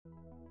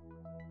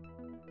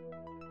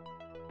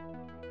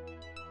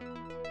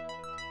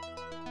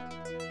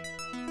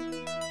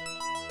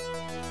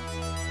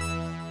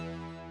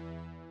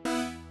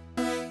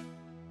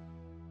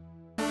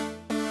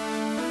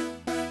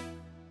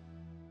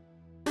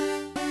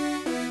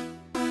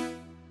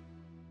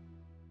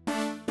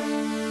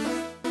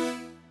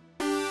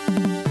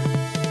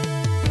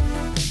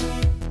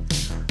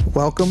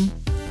Welcome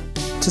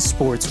to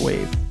Sports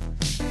Wave.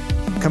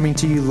 Coming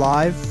to you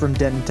live from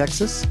Denton,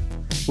 Texas,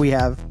 we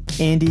have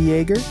Andy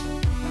Yeager,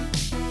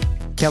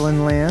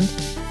 Kellen Land,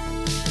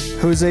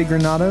 Jose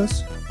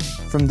Granados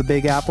from the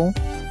Big Apple,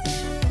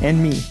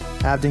 and me,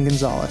 Abden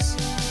Gonzalez.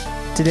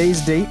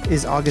 Today's date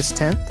is August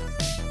 10th.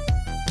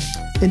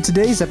 In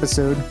today's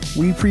episode,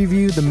 we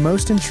preview the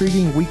most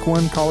intriguing Week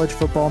 1 college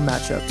football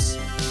matchups.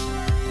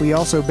 We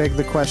also beg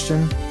the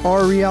question,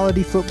 are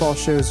reality football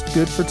shows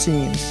good for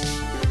teens?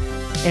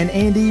 And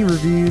Andy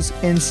reviews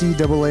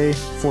NCAA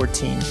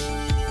 14.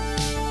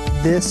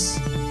 This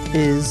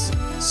is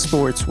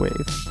Sports Wave.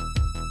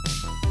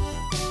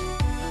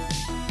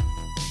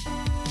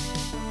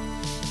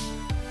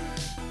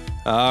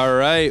 All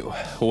right,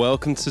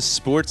 welcome to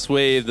Sports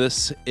Wave.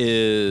 This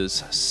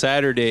is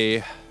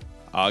Saturday,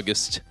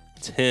 August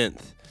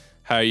 10th.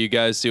 How are you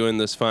guys doing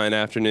this fine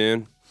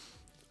afternoon?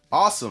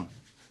 Awesome.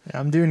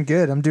 I'm doing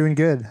good.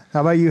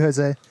 How about you,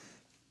 Jose?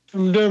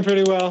 I'm doing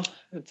pretty well.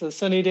 It's a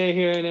sunny day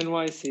here in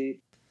NYC.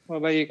 What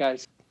about you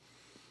guys?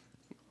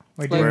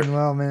 We're doing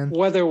well, man.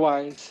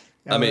 Weather-wise.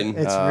 I mean,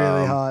 it's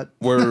really hot.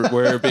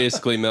 We're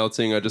basically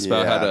melting. I just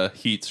about had a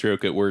heat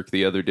stroke at work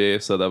the other day,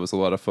 so that was a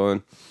lot of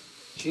fun.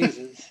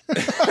 Jesus.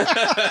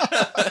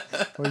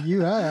 Well,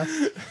 you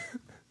asked.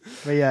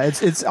 But yeah,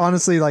 it's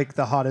honestly like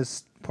the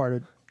hottest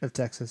part of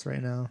Texas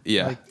right now.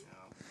 Yeah. Like,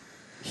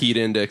 heat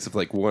index of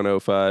like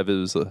 105. It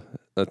was a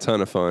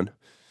ton of fun.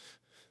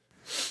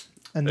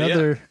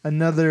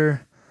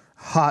 Another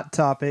hot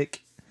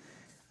topic.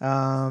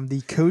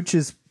 The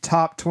coaches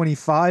top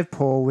 25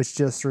 poll was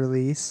just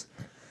released.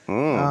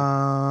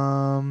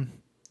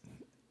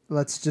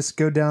 Let's just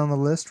go down the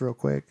list real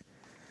quick.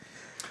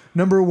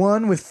 Number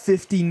 1 with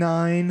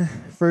 59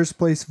 first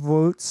place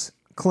votes,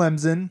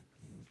 Clemson.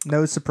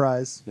 No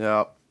surprise.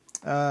 Yep.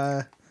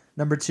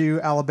 Number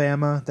 2,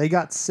 Alabama. They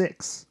got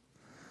 6.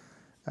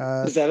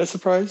 Is that a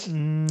surprise?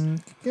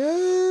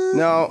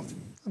 No,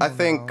 I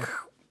think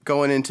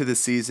going into the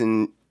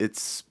season,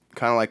 it's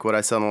kind of like what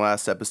I said in the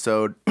last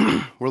episode.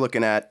 We're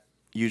looking at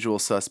usual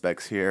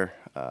suspects here.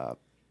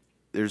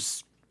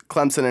 There's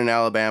Clemson and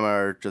Alabama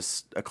are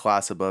just a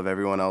class above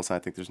everyone else, and I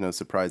think there's no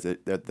surprise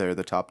that they're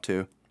the top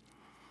 2.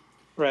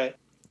 Right.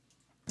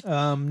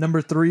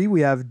 Number 3,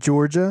 we have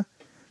Georgia.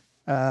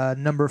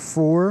 Number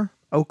 4,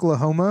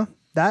 Oklahoma.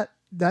 That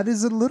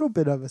is a little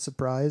bit of a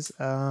surprise.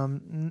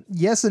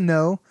 Yes and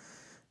no.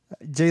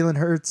 Jalen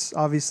Hurts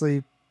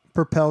obviously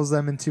propels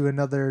them into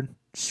another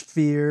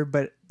sphere,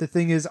 but the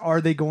thing is,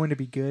 are they going to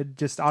be good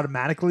just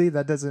automatically?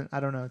 That doesn't, I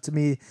don't know. To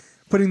me,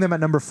 putting them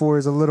at number 4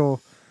 is a little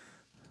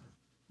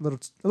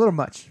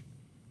much.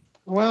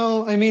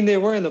 Well, I mean, they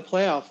were in the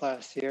playoff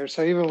last year,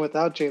 so even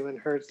without Jalen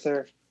Hurts,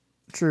 they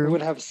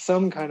would have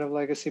some kind of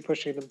legacy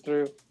pushing them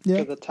through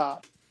to the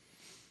top.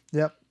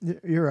 Yep,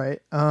 you're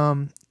right.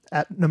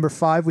 At number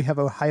 5, we have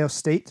Ohio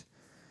State.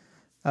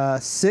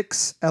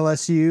 6,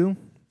 LSU.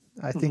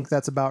 I think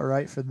that's about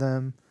right for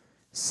them.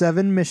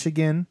 7,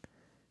 Michigan.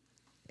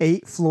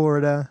 8,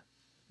 Florida.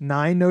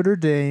 9, Notre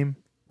Dame.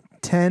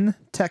 10,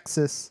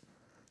 Texas.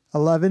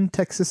 11,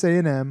 Texas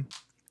A&M.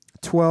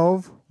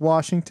 12,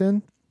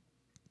 Washington.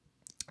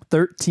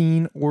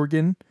 13,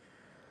 Oregon.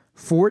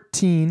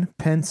 14,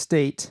 Penn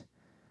State.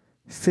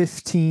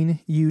 15,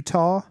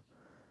 Utah.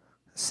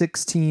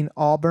 16,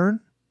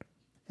 Auburn.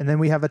 And then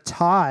we have a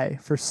tie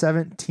for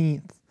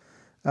 17th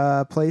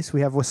place.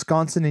 We have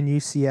Wisconsin and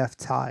UCF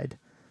tied.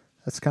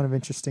 That's kind of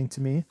interesting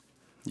to me.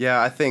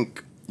 Yeah, I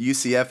think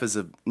UCF is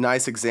a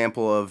nice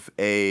example of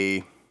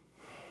I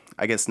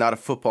guess not a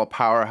football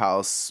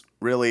powerhouse,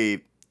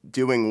 really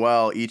doing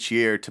well each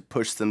year to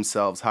push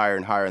themselves higher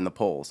and higher in the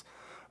polls.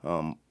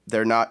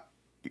 They're not,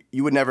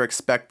 you would never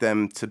expect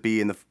them to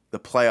be in the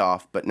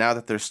playoff, but now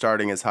that they're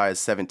starting as high as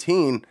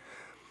 17,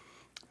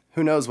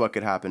 who knows what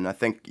could happen? I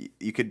think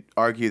you could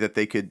argue that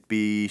they could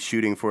be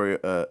shooting for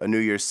a New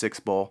Year's Six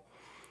bowl.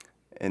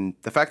 And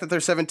the fact that they're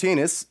 17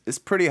 is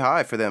pretty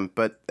high for them,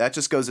 but that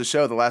just goes to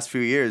show the last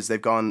few years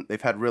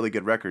they've had really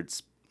good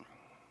records.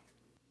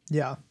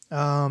 Yeah.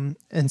 And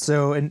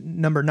so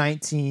number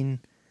 19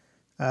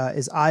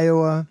 is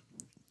Iowa.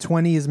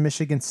 20 is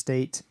Michigan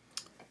State.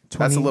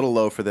 20, that's a little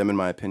low for them, in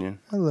my opinion.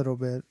 A little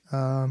bit.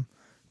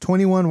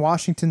 21,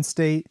 Washington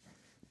State.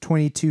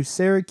 22,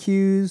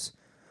 Syracuse.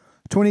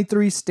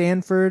 23,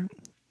 Stanford.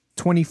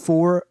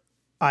 24,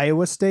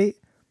 Iowa State.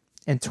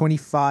 And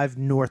 25,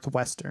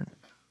 Northwestern.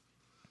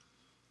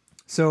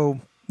 So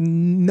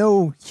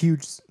no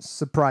huge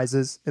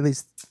surprises, at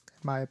least in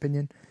my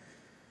opinion.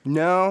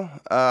 No,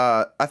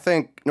 I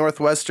think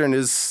Northwestern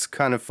is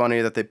kind of funny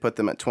that they put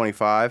them at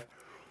 25.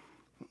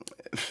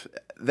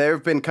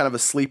 They've been kind of a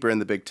sleeper in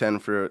the Big Ten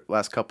for the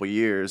last couple of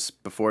years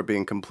before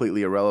being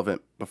completely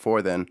irrelevant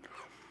before then.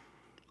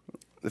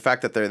 The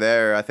fact that they're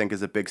there, I think,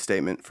 is a big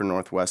statement for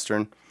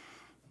Northwestern.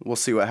 We'll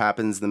see what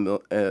happens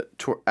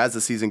as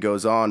the season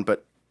goes on,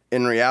 but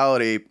in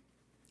reality,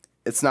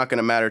 it's not going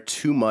to matter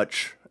too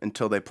much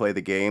until they play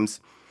the games.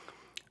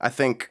 I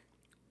think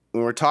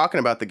when we're talking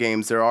about the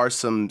games, there are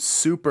some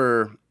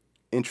super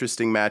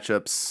interesting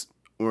matchups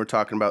when we're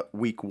talking about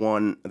week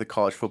one of the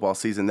college football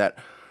season that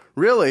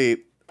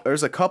really,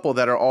 there's a couple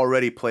that are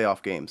already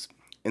playoff games.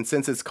 And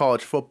since it's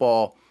college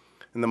football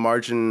and the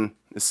margin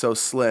is so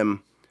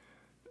slim,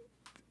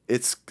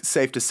 it's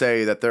safe to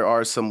say that there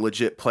are some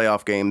legit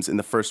playoff games in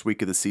the first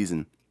week of the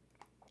season.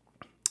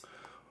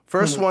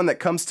 First one that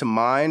comes to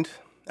mind,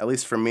 at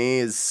least for me,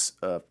 is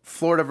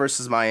Florida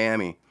versus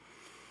Miami.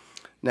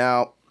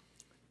 Now,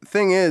 the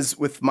thing is,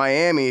 with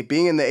Miami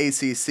being in the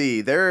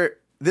ACC,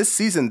 this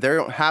season they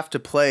don't have to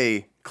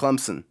play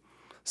Clemson.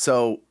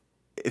 So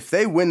if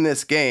they win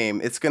this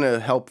game, it's going to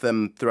help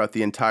them throughout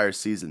the entire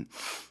season.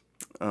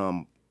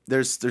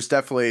 There's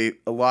definitely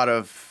a lot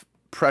of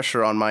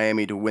pressure on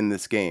Miami to win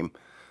this game.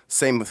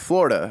 Same with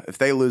Florida. If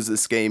they lose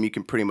this game, you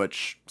can pretty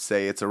much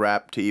say it's a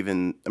wrap to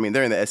even... I mean,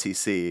 they're in the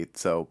SEC,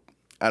 so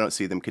I don't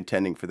see them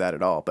contending for that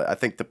at all. But I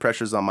think the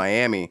pressure's on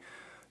Miami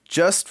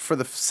just for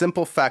the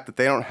simple fact that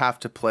they don't have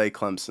to play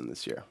Clemson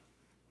this year.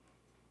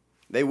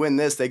 They win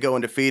this, they go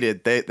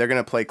undefeated. They're going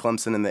to play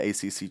Clemson in the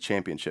ACC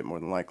championship more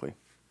than likely.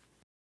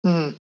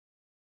 Mm.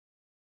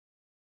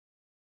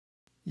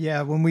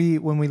 Yeah, when we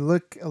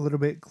look a little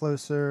bit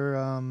closer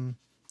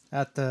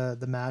at the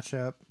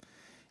matchup,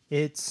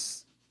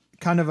 it's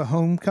kind of a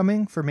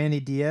homecoming for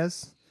Manny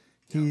Diaz.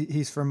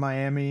 He's from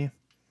Miami.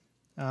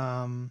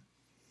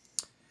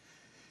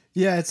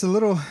 Yeah, it's a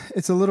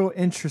little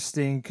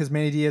interesting because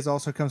Manny Diaz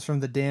also comes from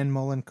the Dan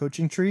Mullen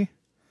coaching tree.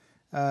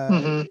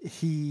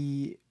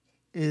 He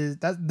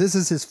this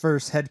is his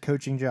first head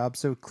coaching job,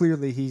 so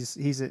clearly he's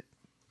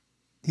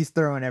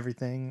throwing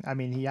everything. I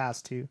mean, he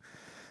has to.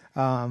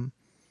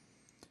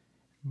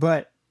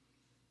 But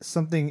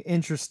something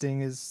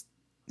interesting is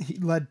he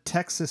led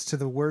Texas to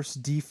the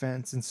worst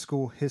defense in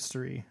school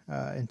history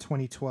in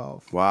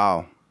 2012.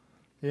 Wow.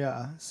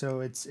 Yeah, so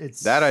it's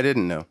that I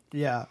didn't know.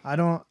 Yeah, I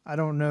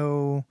don't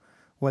know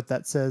what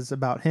that says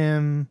about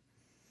him,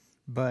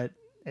 but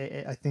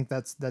I think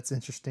that's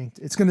interesting.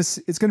 It's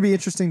gonna be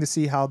interesting to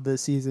see how the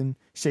season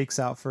shakes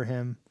out for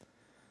him.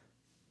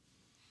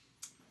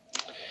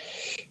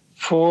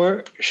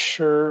 For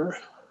sure,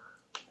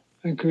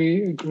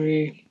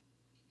 agree.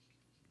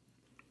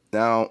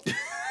 Now,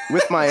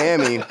 with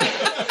Miami.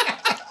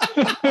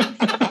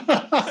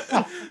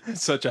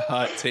 Such a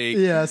hot take.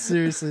 Yeah,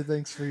 seriously,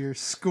 thanks for your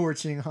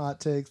scorching hot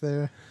take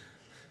there.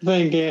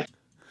 Thank you.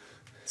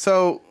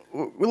 So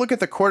we look at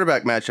the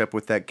quarterback matchup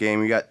with that game.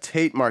 We got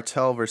Tate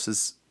Martell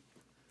versus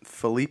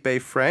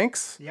Felipe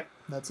Franks. Yep,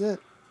 that's it.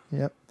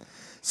 Yep.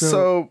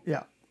 So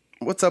yeah,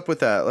 what's up with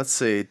that? Let's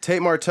see.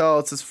 Tate Martell,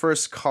 it's his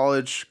first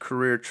college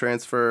career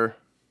transfer.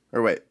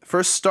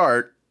 First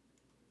start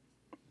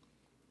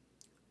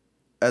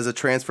as a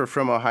transfer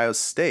from Ohio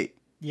State.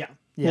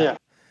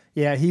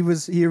 Yeah, he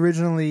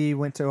originally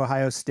went to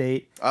Ohio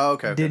State. Oh,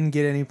 okay. Didn't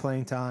get any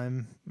playing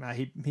time.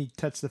 He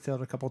touched the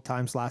field a couple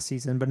times last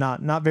season, but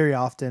not very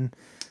often.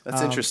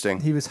 That's interesting.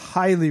 He was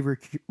highly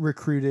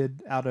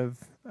recruited out of,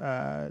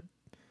 I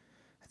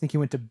think he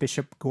went to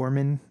Bishop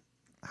Gorman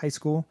High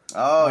School.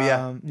 Oh,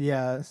 yeah.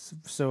 Yeah,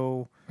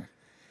 so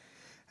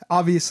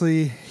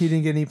obviously he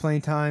didn't get any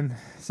playing time.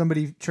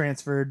 Somebody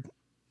transferred.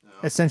 No.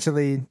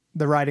 Essentially,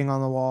 the writing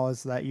on the wall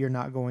is that you're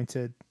not going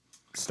to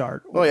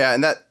start. Well, yeah,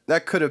 and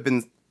that could have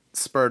been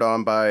spurred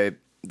on by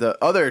the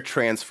other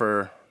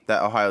transfer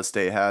that Ohio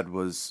State had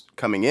was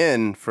coming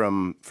in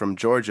from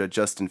Georgia,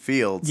 Justin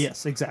Fields.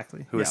 Yes,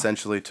 exactly. Who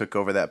essentially took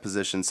over that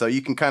position. So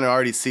you can kind of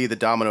already see the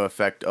domino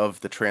effect of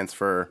the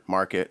transfer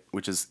market,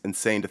 which is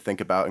insane to think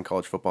about in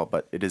college football,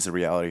 but it is a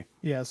reality.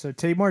 Yeah, so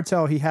Tate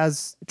Martell, he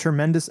has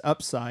tremendous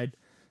upside,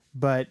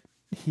 but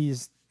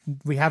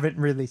we haven't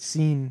really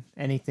seen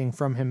anything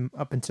from him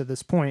up until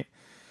this point.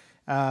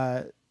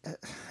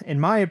 In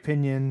my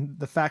opinion,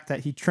 the fact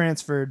that he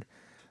transferred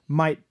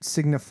might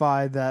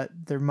signify that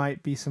there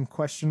might be some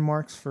question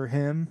marks for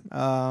him,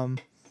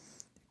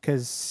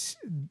 because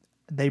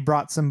they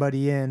brought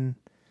somebody in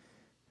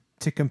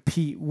to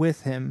compete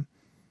with him,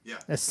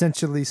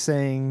 essentially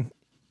saying,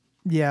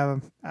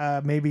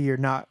 maybe you're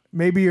not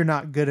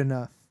good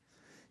enough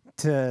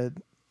to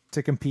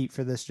compete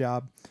for this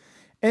job.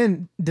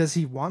 And does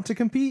he want to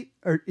compete,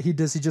 or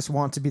does he just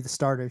want to be the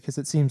starter? Because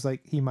it seems like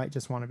he might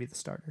just want to be the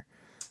starter.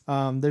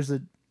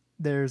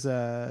 There's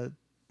a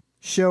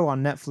show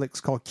on Netflix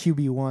called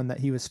QB1 that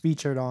he was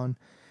featured on,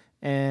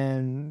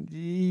 and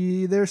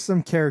there's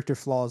some character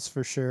flaws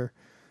for sure.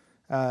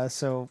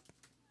 So,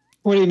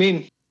 what do you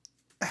mean?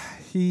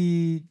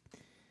 He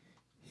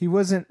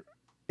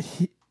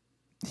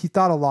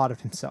thought a lot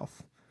of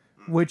himself,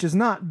 which is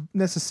not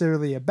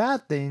necessarily a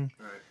bad thing.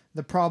 Right.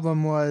 The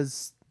problem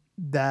was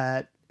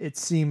that it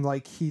seemed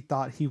like he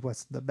thought he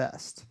was the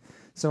best.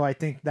 So I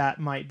think that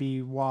might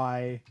be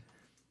why,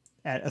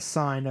 at a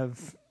sign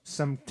of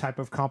some type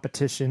of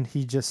competition,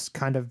 he just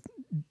kind of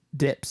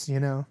dips, you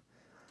know?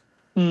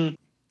 Mm.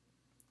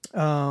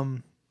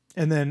 And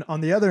then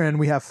on the other end,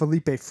 we have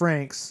Felipe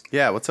Franks.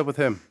 Yeah, what's up with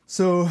him?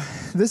 So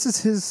this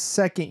is his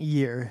second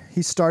year.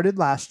 He started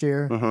last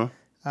year.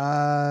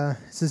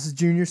 This is his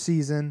junior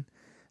season.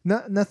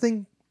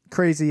 Nothing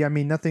crazy. I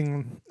mean,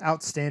 nothing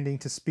outstanding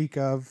to speak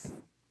of,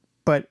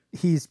 but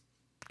he's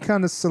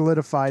kind of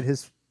solidified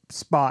his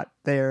spot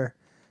there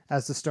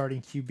as the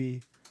starting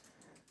QB,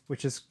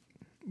 which is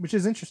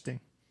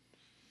interesting.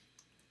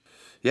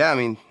 Yeah, I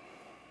mean,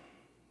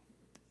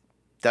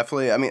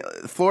 definitely. I mean,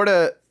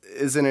 Florida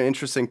is in an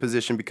interesting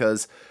position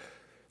because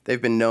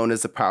they've been known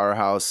as a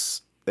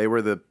powerhouse. They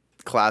were the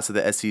class of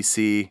the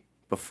SEC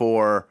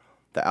before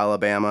the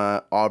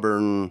Alabama,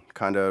 Auburn,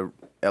 kind of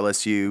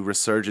LSU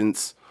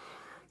resurgence.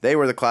 They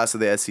were the class of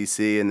the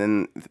SEC, and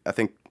then I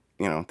think,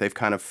 they've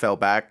kind of fell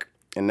back,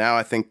 and now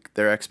I think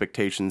their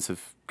expectations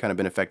have kind of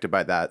been affected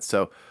by that.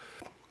 So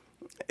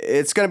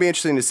it's going to be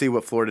interesting to see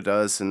what Florida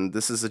does, and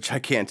this is a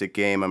gigantic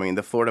game. I mean,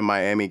 the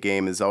Florida-Miami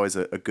game is always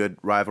a good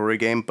rivalry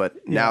game,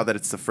 but now that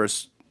it's the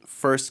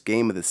first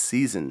game of the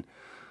season,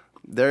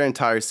 their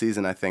entire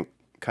season, I think,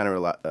 kind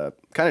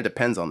of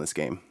depends on this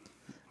game.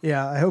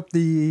 Yeah, I hope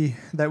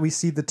that we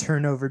see the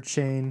turnover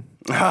chain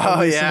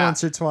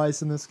once or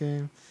twice in this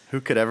game. Who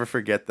could ever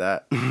forget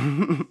that?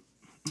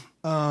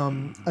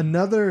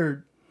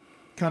 Another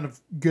kind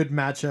of good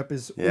matchup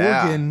is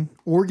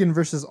Oregon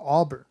versus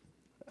Auburn.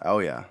 Oh,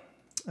 yeah.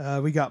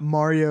 We got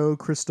Mario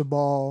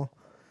Cristobal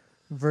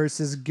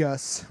versus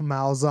Gus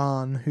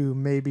Malzahn, who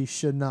maybe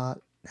should not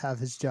have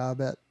his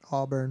job at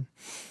Auburn.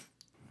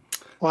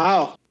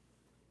 Wow.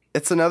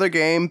 It's another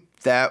game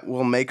that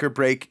will make or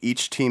break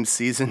each team's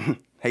season.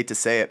 Hate to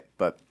say it,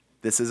 but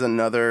this is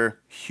another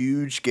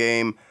huge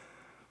game.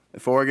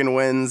 If Oregon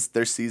wins,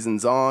 their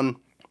season's on.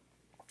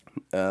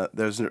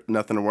 There's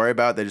nothing to worry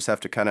about. They just have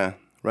to kind of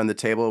run the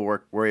table,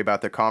 worry about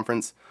their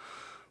conference.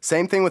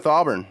 Same thing with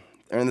Auburn.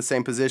 They're in the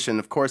same position.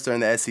 Of course, they're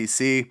in the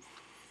SEC.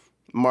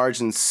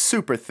 Margin's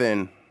super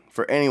thin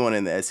for anyone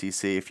in the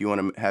SEC if you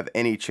want to have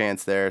any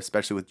chance there,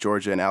 especially with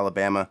Georgia and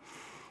Alabama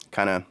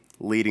kind of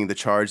leading the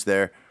charge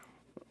there.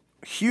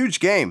 Huge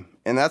game.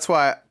 And that's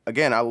why,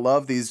 again, I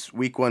love these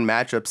week one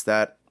matchups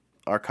that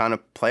are kind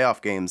of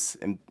playoff games.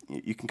 And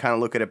you can kind of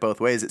look at it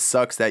both ways. It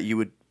sucks that you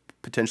would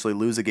potentially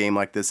lose a game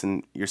like this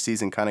and your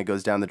season kind of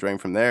goes down the drain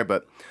from there.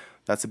 But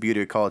that's the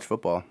beauty of college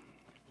football.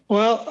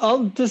 Well,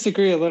 I'll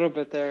disagree a little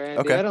bit there, Andy.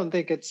 Okay. I don't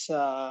think it's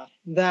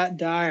that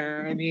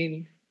dire. I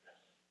mean,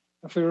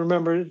 if we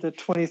remember the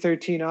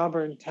 2013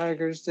 Auburn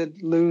Tigers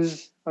did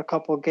lose a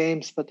couple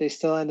games, but they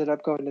still ended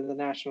up going to the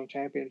national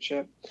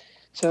championship.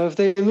 So if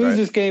they lose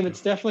this game,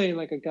 it's definitely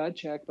like a gut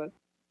check, but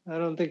I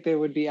don't think they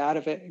would be out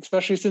of it,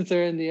 especially since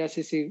they're in the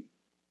SEC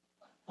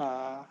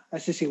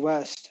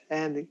West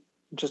and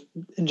just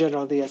in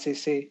general the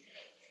SEC.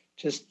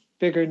 Just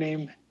bigger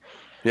name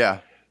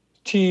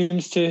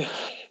teams to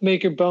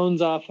make your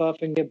bones off of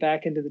and get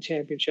back into the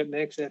championship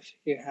mix if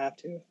you have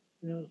to.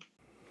 Yeah.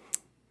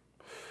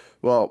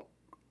 Well,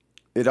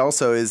 it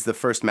also is the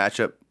first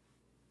matchup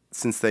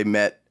since they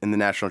met in the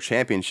national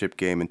championship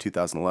game in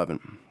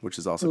 2011, which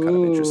is also kind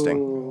of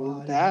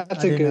interesting. That's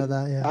I didn't know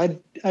that, yeah.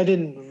 I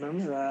didn't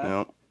remember that.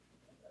 No.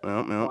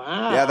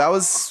 Wow. Yeah, that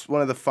was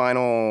one of the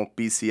final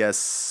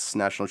BCS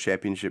national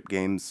championship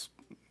games.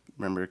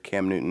 Remember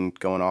Cam Newton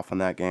going off on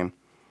that game.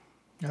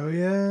 Oh,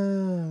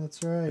 yeah,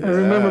 that's right. I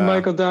remember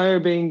Michael Dyer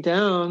being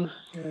down,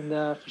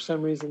 and for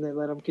some reason they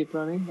let him keep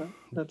running, but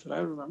that's what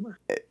I remember.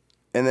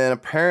 And then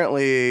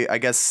apparently, I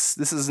guess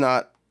this is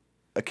not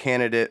a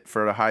candidate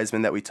for a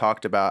Heisman that we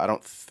talked about, I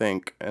don't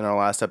think, in our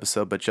last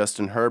episode, but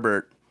Justin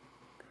Herbert,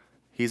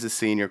 he's a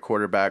senior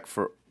quarterback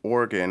for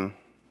Oregon.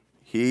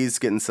 He's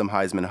getting some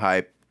Heisman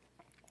hype.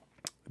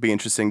 It'll be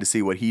interesting to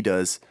see what he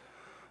does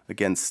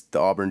against the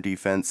Auburn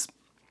defense.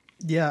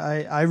 Yeah,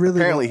 I really...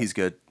 Apparently he's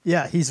good.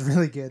 Yeah, he's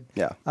really good.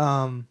 Yeah.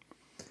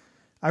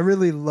 I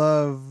really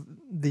love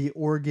the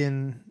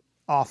Oregon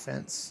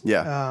offense.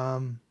 Yeah.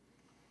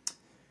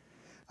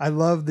 I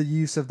love the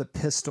use of the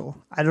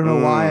pistol. I don't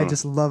know why. I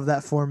just love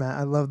that format.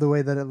 I love the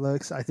way that it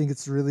looks. I think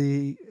it's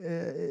really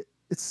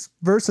it's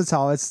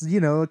versatile. It's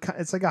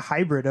it's like a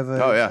hybrid of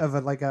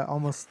a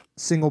almost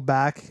single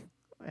back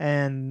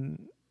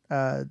and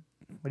what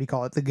do you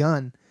call it? The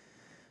gun.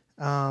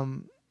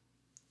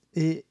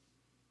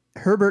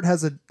 Herbert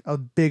has a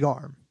big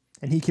arm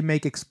and he can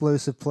make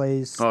explosive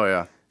plays. Oh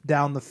yeah.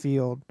 Down the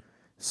field.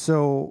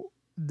 So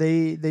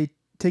they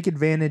take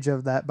advantage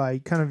of that by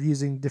kind of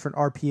using different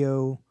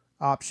RPO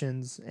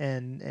options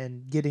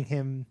and getting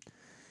him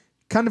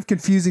kind of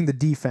confusing the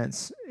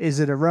defense. Is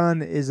it a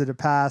run? Is it a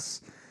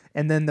pass?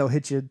 And then they'll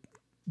hit you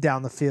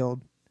down the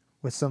field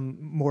with some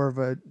more of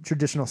a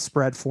traditional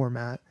spread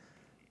format.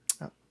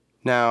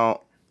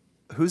 Now,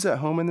 who's at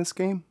home in this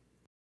game?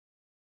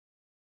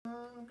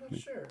 I'm not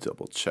sure.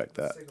 Double check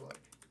that.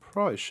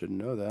 Probably should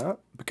know that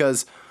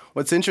because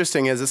what's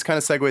interesting is this kind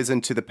of segues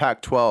into the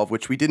Pac-12,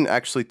 which we didn't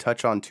actually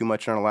touch on too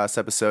much in our last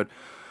episode.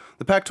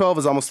 The Pac-12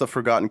 is almost a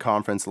forgotten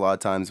conference a lot of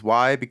times.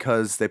 Why?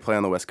 Because they play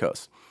on the West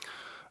Coast.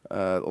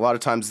 A lot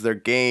of times their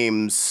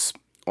games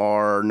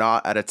are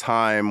not at a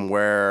time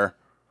where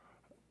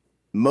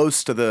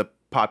most of the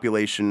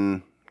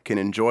population can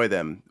enjoy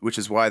them, which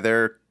is why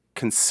they're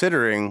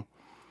considering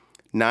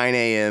 9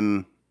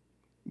 a.m.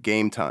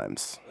 game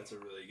times. That's a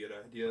really good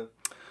idea.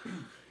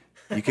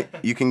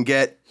 You can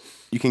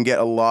get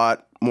a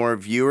lot more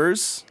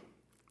viewers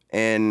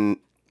and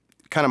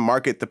kind of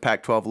market the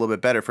Pac-12 a little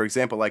bit better. For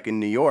example, like in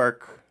New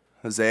York,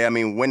 Jose, I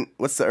mean,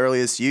 what's the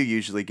earliest you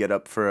usually get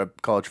up for a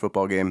college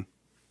football game?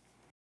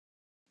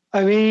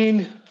 I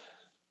mean,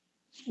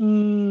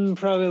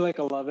 probably like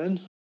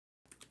 11.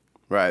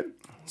 Right.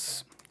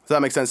 So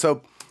that makes sense.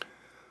 So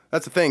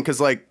that's the thing,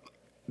 because like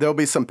there'll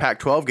be some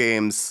Pac-12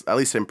 games, at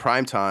least in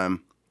prime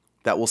time,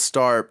 that will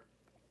start,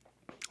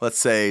 let's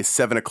say,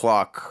 7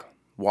 o'clock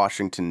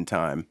Washington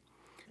time.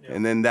 Yeah.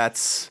 And then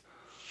that's,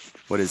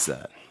 what is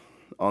that?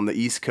 On the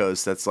East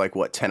Coast, that's like,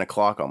 what, 10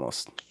 o'clock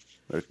almost?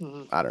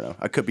 I don't know.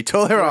 I could be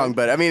totally wrong,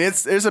 but I mean,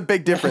 there's a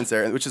big difference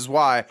there, which is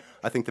why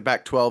I think the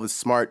Pac-12 is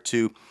smart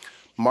to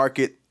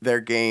market their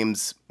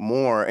games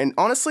more. And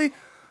honestly,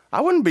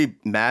 I wouldn't be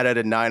mad at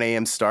a 9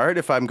 a.m. start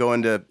if I'm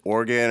going to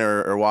Oregon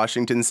or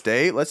Washington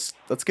State. Let's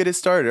get it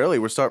started early.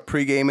 We'll start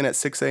pre-gaming at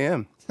 6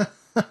 a.m.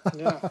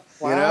 Yeah.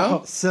 Wow. You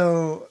know?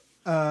 So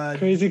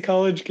crazy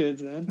college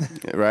kids, man.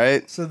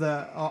 Right? So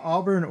the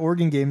Auburn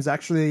Oregon game is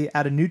actually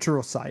at a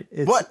neutral site.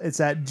 It's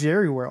at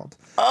Jerry World.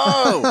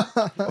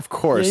 Oh, of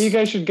course. Yeah, you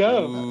guys should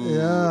go.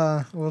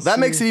 Yeah, that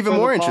makes it even For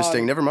the more pod.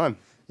 interesting. Never mind.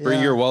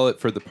 Bring your wallet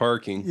for the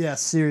parking. Yeah,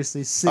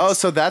 seriously. Oh,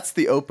 so that's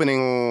the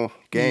opening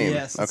game.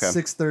 Yes, Okay.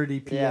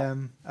 6:30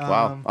 p.m.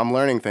 Wow, I'm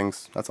learning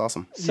things. That's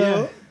awesome. So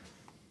Yeah.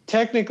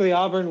 technically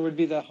Auburn would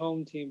be the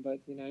home team, but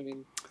I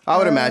mean, I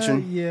would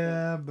imagine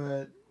Yeah,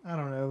 but I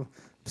don't know.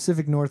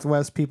 Pacific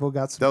Northwest people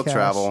got some they'll cash.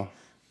 travel,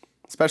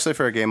 especially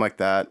for a game like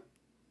that.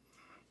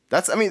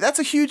 That's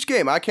a huge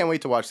game. I can't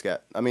wait to watch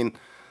that. I mean,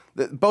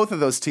 both of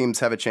those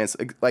teams have a chance.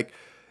 Like,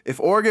 if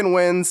Oregon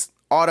wins,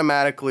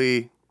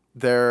 automatically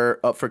they're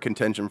up for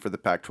contention for the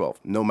Pac-12,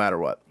 no matter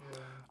what. Yeah.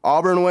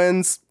 Auburn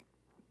wins,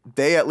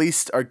 they at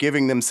least are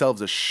giving themselves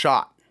a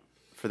shot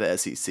for the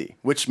SEC,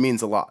 which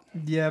means a lot.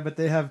 Yeah, but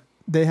they have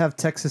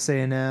Texas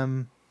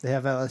A&M, they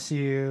have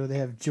LSU, they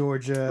have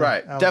Georgia.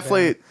 Right,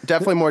 Alabama.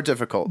 definitely more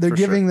difficult. They're for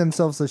giving sure.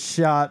 themselves a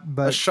shot,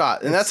 but A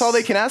shot, and that's all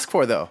they can ask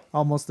for, though.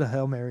 almost a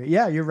Hail Mary.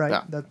 Yeah, you're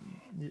right. Yeah.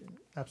 You're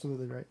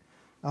absolutely right.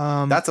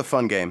 That's a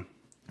fun game.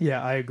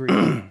 Yeah, I agree.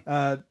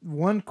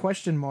 One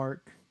question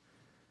mark.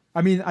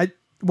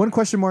 One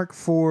question mark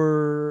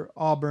for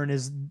Auburn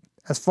is,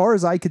 as far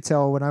as I could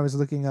tell when I was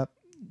looking up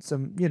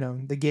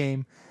the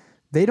game,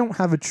 they don't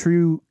have a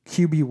true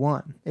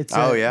QB1.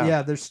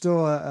 There's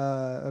still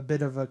a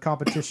bit of a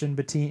competition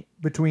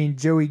between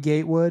Joey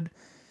Gatewood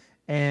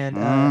and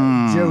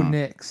Joe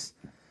Nix,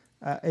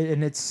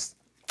 and it's.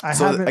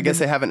 I guess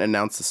they haven't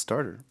announced the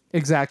starter.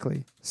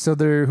 Exactly. So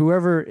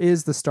whoever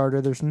is the starter,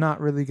 there's not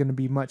really going to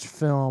be much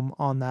film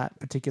on that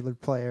particular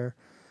player.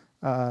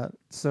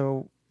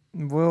 So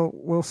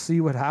we'll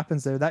see what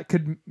happens there. That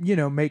could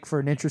make for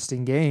an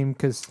interesting game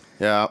because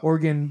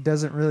Oregon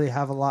doesn't really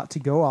have a lot to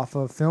go off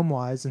of film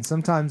wise, and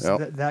sometimes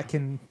that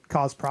can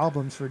cause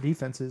problems for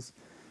defenses.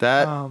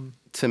 That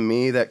to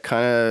me, that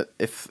kind of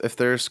if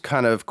there's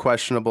kind of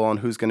questionable on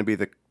who's going to be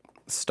the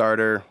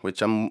starter,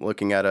 which I'm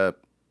looking at a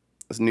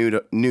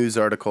news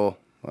article.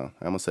 Well,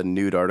 I almost said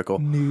nude article.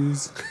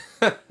 News.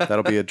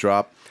 That'll be a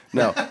drop.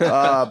 No.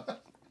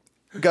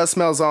 Gus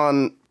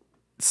Malzahn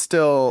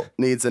still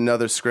needs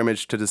another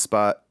scrimmage to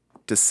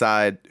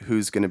decide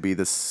who's going to be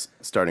this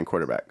starting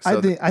quarterback. So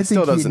I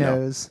think he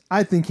knows.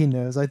 I think he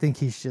knows. I think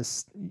he's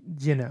just,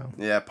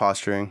 Yeah,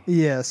 posturing.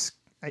 Yes.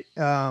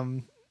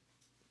 But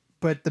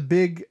the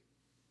big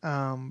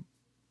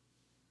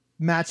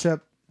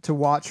matchup to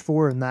watch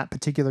for in that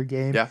particular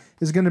game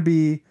is going to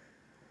be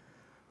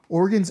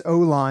Oregon's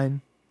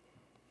O-line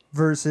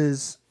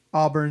versus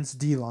Auburn's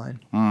D-line,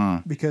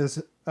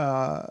 because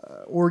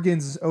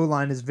Oregon's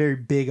O-line is very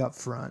big up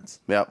front.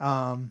 Yep.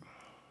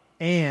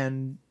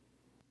 And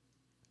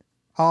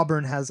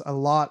Auburn has a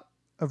lot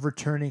of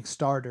returning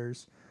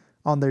starters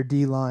on their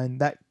D-line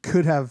that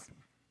could have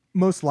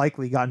most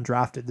likely gotten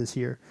drafted this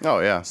year. Oh,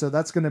 yeah. So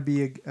that's going to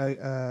be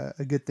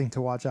a good thing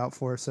to watch out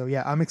for. So,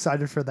 yeah, I'm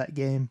excited for that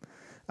game.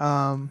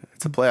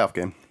 It's a playoff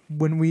game.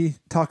 When we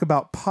talk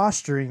about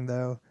posturing,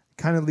 though,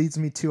 kind of leads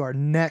me to our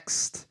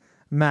next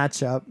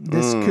matchup.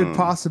 This could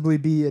possibly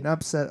be an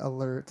upset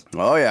alert.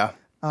 Oh, yeah.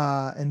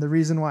 And the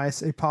reason why I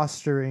say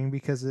posturing,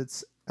 because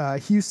it's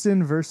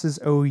Houston versus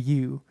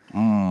OU.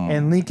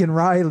 And Lincoln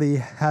Riley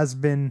has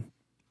been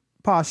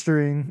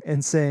posturing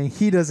and saying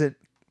he doesn't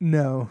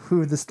know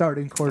who the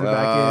starting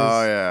quarterback is.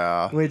 Oh,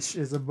 yeah. Which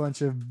is a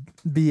bunch of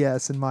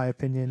BS, in my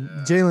opinion.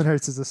 Yeah. Jalen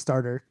Hurts is a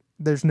starter.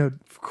 There's no...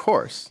 Of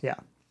course. Yeah.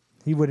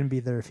 He wouldn't be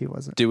there if he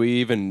wasn't. Do we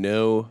even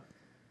know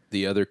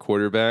the other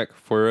quarterback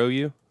for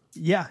OU?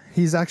 Yeah,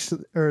 he's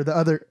actually, or the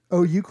other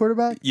OU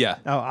quarterback? Yeah.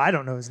 Oh, I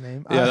don't know his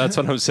name. Yeah, that's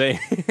what I'm saying.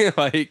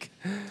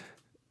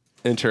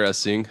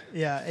 Interesting.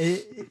 Yeah.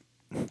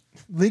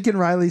 Lincoln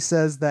Riley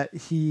says that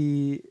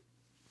he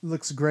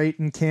looks great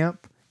in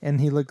camp and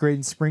he looked great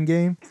in spring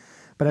game,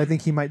 but I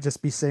think he might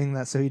just be saying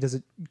that so he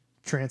doesn't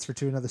transfer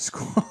to another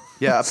school.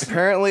 Yeah,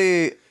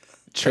 apparently,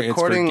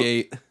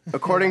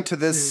 according to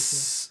this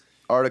Seriously.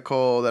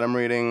 article that I'm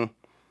reading,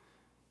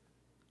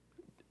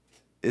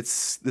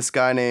 it's this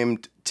guy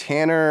named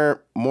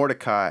Tanner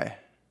Mordecai.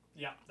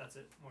 Yeah, that's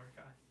it,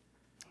 Mordecai.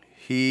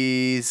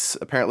 He's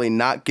apparently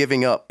not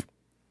giving up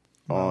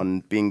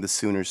on being the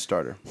Sooners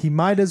starter. He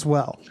might as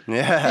well.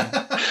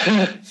 Yeah.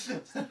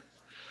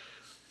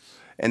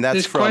 And that's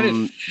There's quite a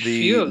from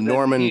few the of them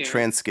Norman here.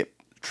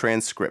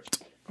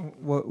 transcript.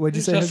 What'd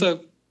you say?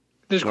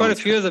 There's quite a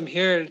few of them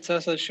here. It's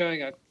also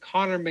showing a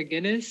Connor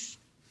McGinnis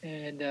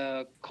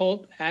and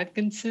Colt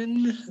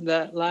Atkinson.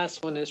 That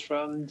last one is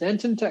from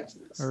Denton,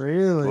 Texas.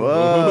 Really?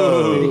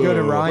 Whoa. Did he go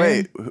to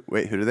Ryan?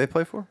 Wait, who do they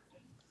play for?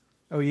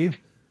 OU.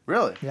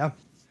 Really? Yeah.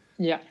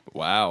 Yeah.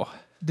 Wow.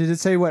 Did it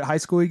say what high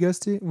school he goes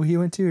to? He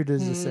went to, or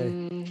does it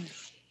say?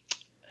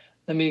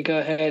 Let me go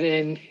ahead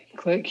and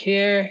click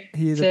here.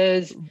 He It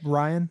says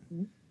Ryan.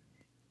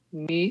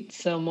 meet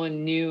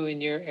someone new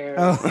in your area.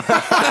 Oh,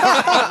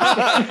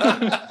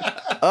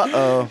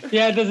 Uh-oh.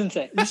 Yeah, it doesn't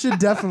say. you should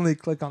definitely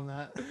click on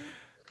that.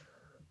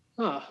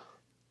 Oh,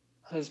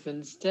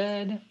 husband's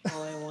dead.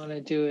 All I want to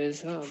do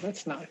is,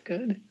 that's not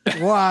good.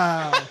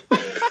 Wow.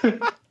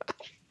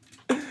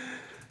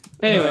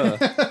 Anyway.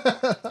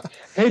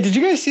 Hey, did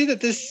you guys see that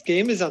this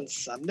game is on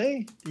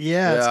Sunday?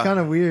 Yeah, it's Yeah. kind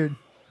of weird.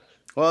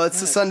 Well, it's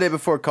the Sunday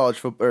before college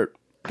football, or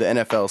the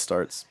NFL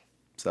starts.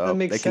 So That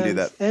makes they can sense. do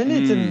that. And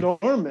it's in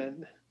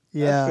Norman.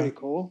 Yeah. That's pretty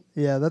cool.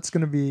 Yeah, it's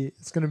gonna be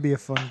a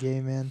fun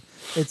game, man.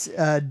 It's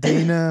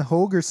Dana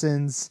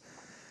Holgerson's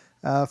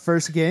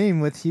first game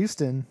with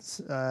Houston.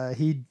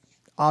 He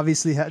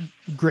obviously had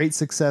great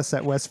success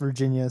at West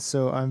Virginia,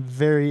 so I'm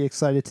very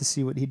excited to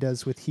see what he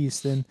does with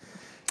Houston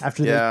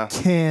after Yeah.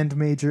 they canned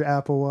Major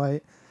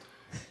Applewhite.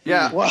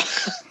 Yeah. Wow.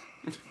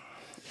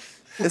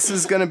 This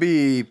is going to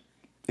be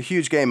a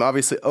huge game.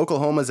 Obviously,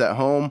 Oklahoma's at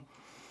home,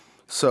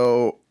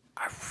 so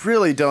I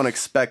really don't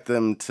expect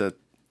them to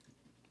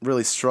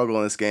really struggle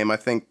in this game. I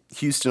think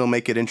Houston will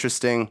make it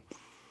interesting,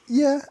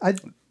 Yeah,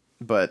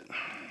 but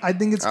I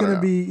think it's I don't gonna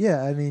know. be.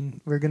 Yeah, I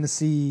mean, we're gonna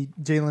see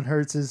Jalen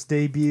Hurts'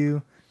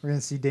 debut. We're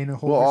gonna see Dana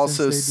Holgerson's we'll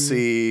also debut.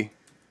 see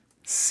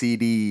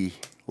CD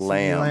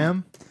Lamb,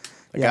 Lamb.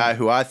 a Yeah. guy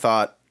who I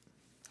thought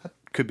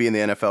could be in the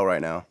NFL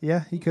right now,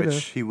 Yeah, he could which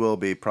have. he will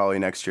be probably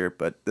next year.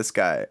 But this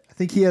guy, I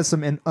think he has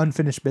some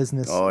unfinished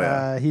business. Oh,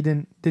 yeah. He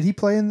didn't. Did he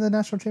play in the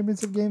national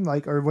championship game?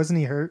 Or wasn't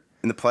he hurt?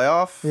 in the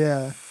playoff,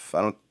 Yeah.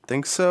 I don't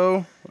think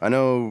so. I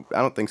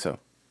don't think so.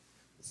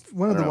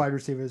 One of the know. wide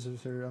receivers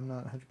was hurt. I'm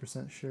not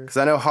 100% sure. Because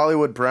I know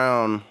Hollywood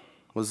Brown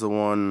was the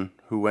one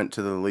who went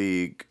to the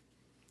league.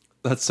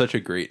 That's such a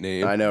great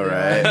name. I know,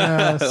 right?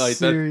 No, That's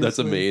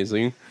seriously.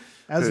 amazing.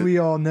 As we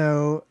all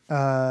know,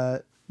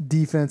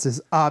 defense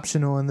is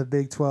optional in the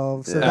Big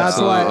 12, so Yeah.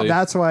 Absolutely.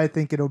 that's why I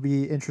think it'll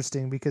be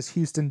interesting because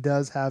Houston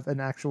does have an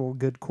actual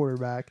good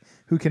quarterback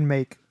who can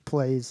make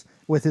plays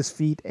with his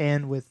feet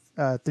and with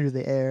through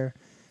the air.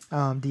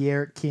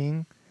 De'Aaron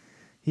King,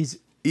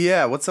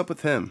 Yeah, what's up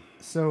with him?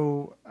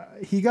 so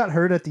he got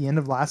hurt at the end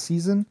of last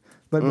season,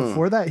 but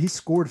before that he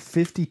scored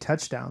 50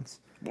 touchdowns.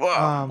 Whoa.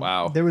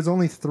 Wow. There was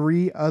only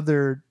 3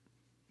 other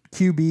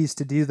QBs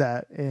to do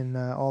that in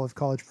all of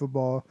college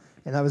football,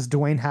 and that was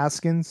Dwayne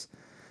Haskins,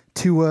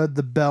 Tua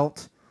the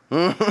Belt,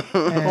 and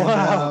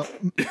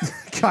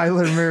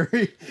Kyler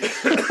Murray.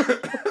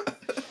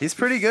 He's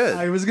pretty good.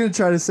 I was gonna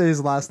try to say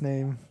his last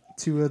name,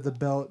 Tua the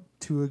Belt,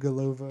 Tua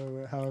Galova,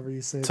 or however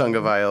you say it.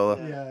 Tunga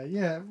Viola.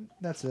 Yeah,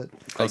 that's it.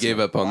 I gave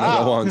up on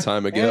that a long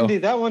time ago. Andy,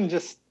 that one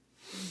just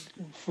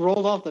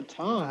rolled off the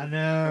tongue. I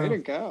know. Way to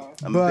go.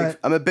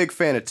 I'm a big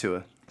fan of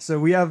Tua. So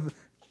we have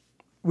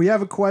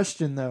a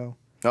question though.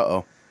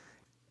 Uh-oh.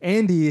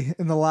 Andy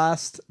in the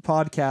last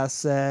podcast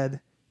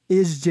said,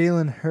 "Is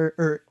Jalen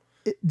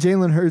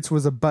Hurts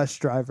was a bus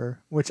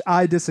driver," which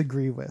I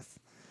disagree with.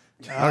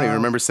 I don't even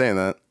remember saying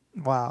that.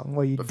 Wow,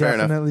 well you fair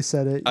enough. definitely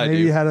said it. I Maybe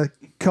do. you had a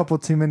couple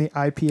too many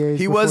IPAs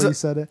He before was you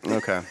said it.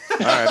 Okay. All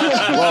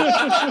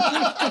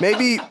right. Well,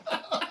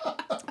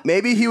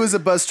 maybe he was a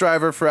bus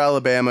driver for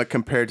Alabama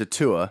compared to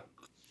Tua.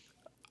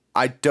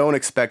 I don't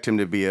expect him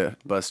to be a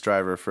bus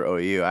driver for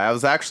OU. I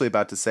was actually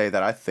about to say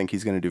that I think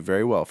he's going to do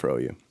very well for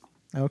OU.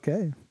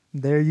 Okay,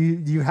 there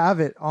you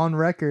have it on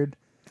record.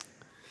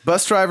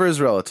 Bus driver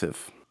is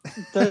relative.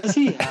 Does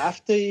he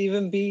have to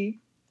even be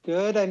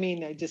good? I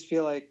mean, I just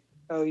feel like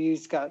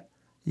OU's got,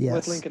 Yes.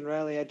 with Lincoln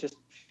Riley, I just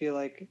feel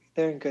like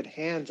they're in good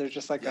hands. They're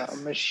just like a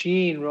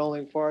machine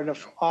rolling forward, an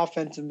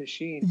offensive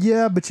machine.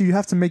 Yeah, but you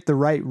have to make the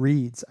right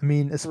reads. I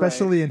mean,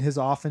 especially in his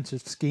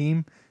offensive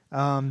scheme.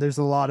 There's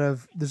going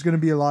to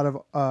be a lot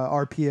of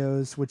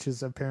RPOs, which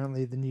is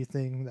apparently the new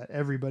thing that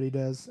everybody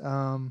does.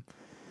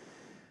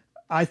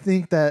 I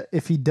think that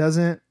if he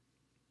doesn't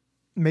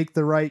make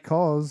the right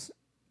calls,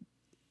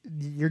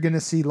 you're going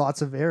to see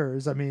lots of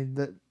errors. I mean,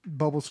 the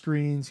bubble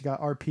screens, you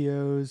got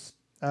RPOs,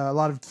 a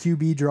lot of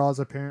QB draws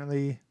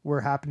apparently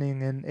were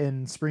happening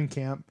in spring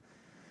camp.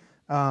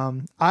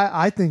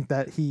 I think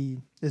that he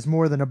is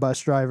more than a bus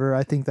driver.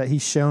 I think that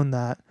he's shown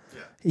that.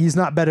 He's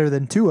not better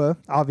than Tua,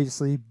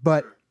 obviously,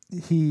 but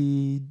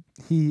he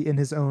in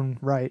his own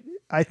right.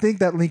 I think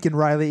that Lincoln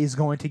Riley is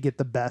going to get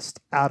the best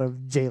out of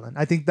Jalen.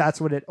 I think that's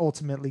what it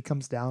ultimately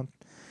comes down.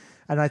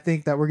 And I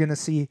think that we're going to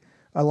see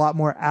a lot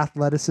more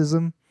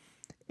athleticism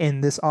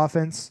in this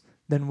offense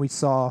than we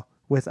saw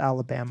with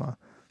Alabama.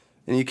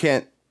 And you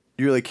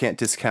really can't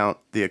discount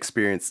the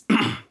experience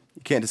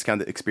you can't discount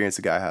the experience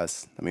the guy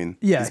has. I mean,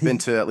 Yeah, he's been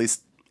to at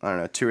least, I don't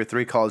know, 2 or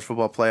 3 college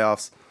football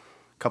playoffs,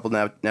 a couple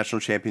national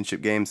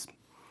championship games.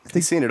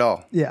 He's seen it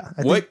all. Yeah.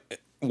 I think,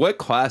 What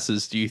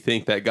classes do you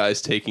think that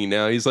guy's taking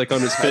now? He's like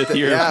on his 5th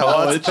year Yeah, of well,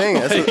 college.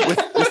 that's the thing.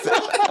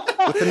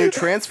 With the new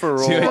transfer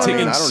rule, Is he like I taking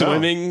mean, I don't know.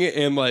 swimming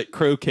and like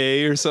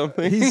croquet or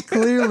something? he's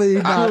clearly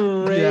not.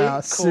 Great Yeah,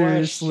 question.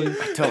 seriously.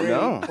 I don't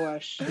know. Great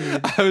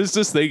question. I was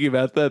just thinking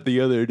about that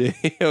the other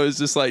day. I was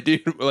just like,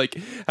 dude, like,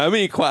 how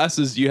many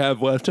classes do you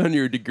have left on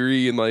your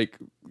degree in like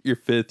your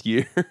 5th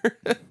year?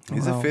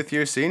 He's Wow. a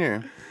 5th-year senior.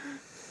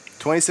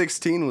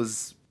 2016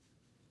 was,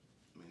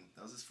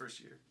 that was his first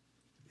year.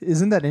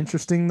 Isn't that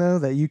interesting though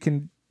that you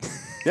can?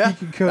 Yeah,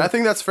 can cook. I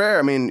think that's fair.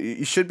 I mean,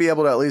 you should be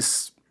able to at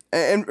least,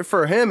 and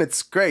for him,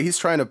 it's great. He's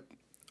trying to,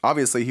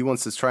 obviously, he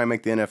wants to try and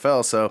make the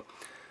NFL, so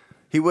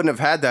he wouldn't have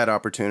had that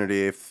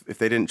opportunity if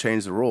they didn't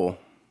change the rule.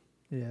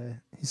 Yeah,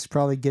 he's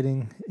probably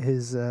getting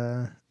his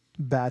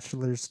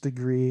bachelor's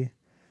degree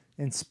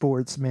in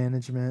sports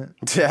management.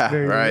 Yeah,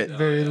 Very, right.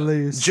 Very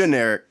loose.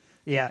 Generic.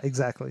 Yeah,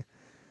 exactly.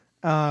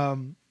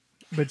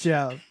 But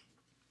yeah,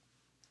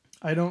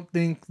 I don't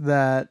think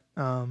that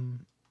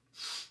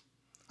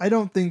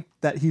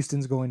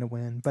Houston's going to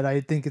win, but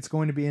I think it's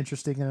going to be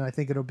interesting, and I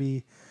think it'll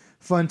be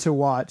fun to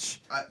watch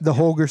the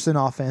Holgerson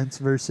offense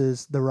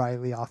versus the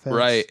Riley offense.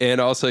 Right. And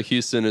also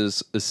Houston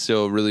is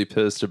still really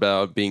pissed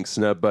about being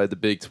snubbed by the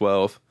Big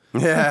 12.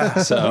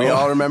 Yeah, So- we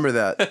all remember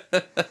that.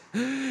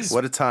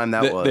 What a time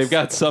that was. They've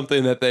got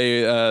something that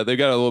they've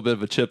got a little bit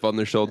of a chip on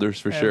their shoulders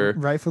for sure.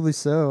 Rightfully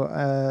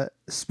so.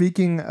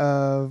 Speaking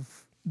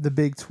of the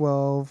Big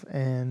 12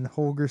 and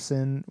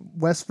Holgerson,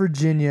 West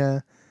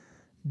Virginia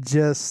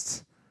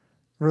just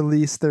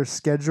released their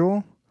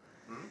schedule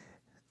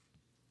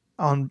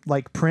on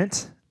like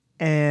print,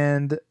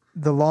 and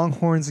the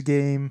Longhorns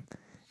game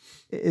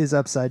is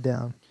upside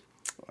down.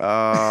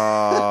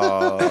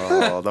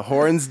 Oh, the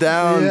horns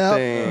down Yep,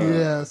 thing.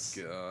 Yes.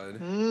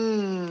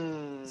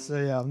 God. So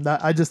yeah,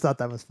 I just thought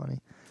that was funny.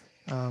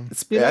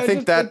 It's, You know, I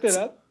think just looked that's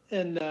it up,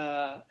 and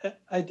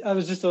I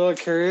was just a little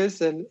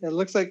curious, and it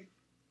looks like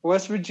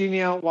West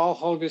Virginia, while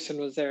Holgerson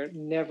was there,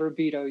 never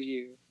beat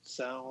OU.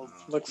 So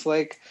looks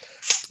like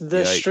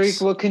the Yikes.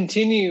 streak will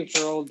continue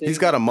for old. he's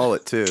got a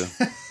mullet too.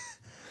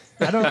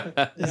 I don't.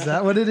 Is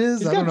that what it is?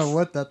 He's I don't got- know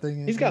what that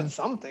thing is. He's got man.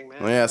 something,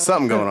 man. Well, yeah,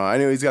 something going on. I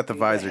knew he's got the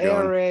visor Hair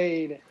going.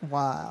 raid.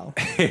 Wow.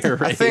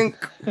 I think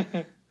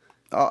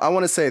I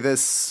want to say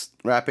this,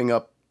 wrapping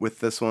up with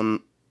this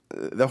one.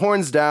 The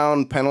horns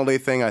down penalty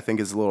thing, I think,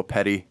 is a little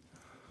petty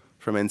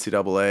from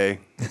NCAA.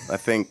 I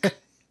think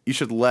you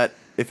should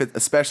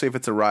especially if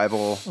it's a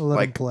rival Let 'em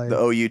like play. the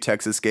OU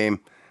Texas game.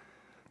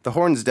 The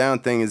horns down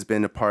thing has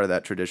been a part of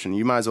that tradition.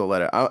 You might as well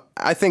let it.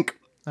 I think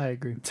I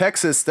agree.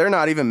 Texas, they're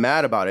not even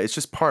mad about it. It's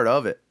just part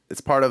of it.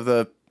 It's part of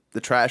the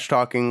trash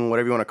talking,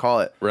 whatever you want to call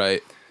it.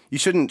 Right. You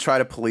shouldn't try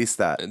to police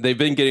that. They've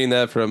been getting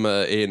that from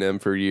A&M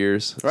for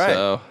years. Right.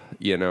 So,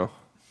 you know.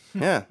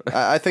 Yeah,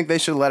 I think they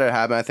should let it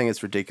happen. I think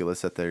it's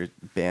ridiculous that they're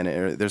banning it.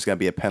 Or there's going to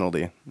be a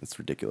penalty. It's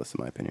ridiculous,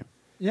 in my opinion.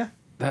 Yeah.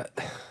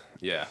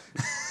 Yeah.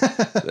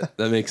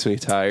 that makes me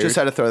tired. Just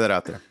had to throw that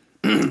out there.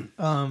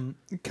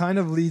 It kind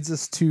of leads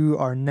us to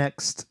our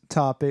next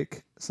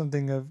topic,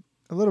 something of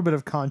a little bit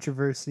of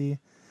controversy.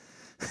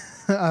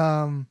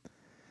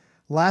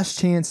 Last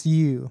Chance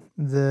U,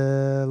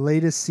 the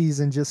latest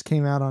season just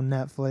came out on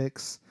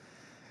Netflix,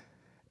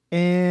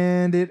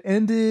 and it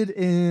ended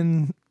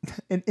in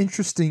an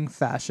interesting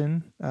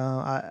fashion.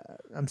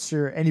 I'm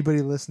sure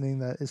anybody listening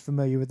that is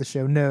familiar with the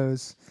show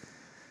knows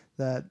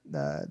that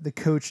the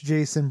coach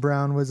Jason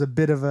Brown was a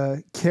bit of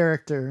a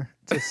character,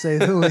 to say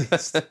the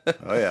least.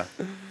 Oh,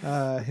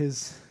 yeah.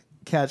 His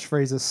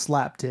catchphrase is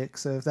slapdick.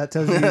 So if that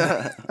tells you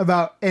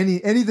about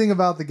anything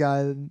about the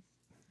guy, then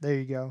there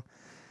you go.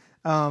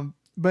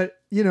 But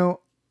you know,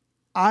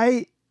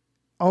 I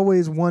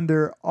always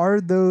wonder: are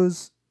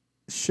those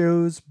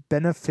shows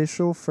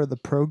beneficial for the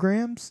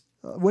programs?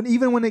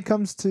 Even when it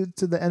comes to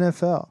the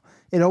NFL,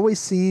 it always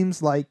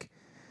seems like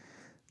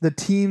the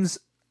teams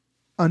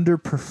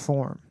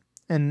underperform,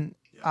 and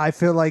I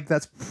feel like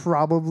that's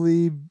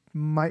probably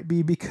might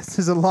be because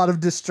there's a lot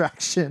of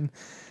distraction.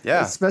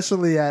 Yeah.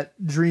 Especially at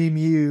Dream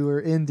U or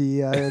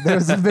Indy, there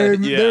was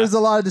there was a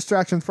lot of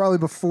distractions probably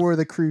before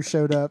the crew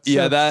showed up. So,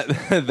 Yeah,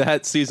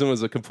 that season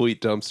was a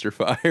complete dumpster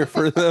fire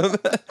for them.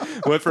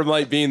 Went from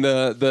like being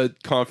the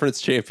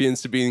conference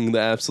champions to being the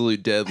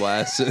absolute dead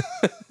last.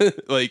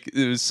 Like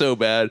it was so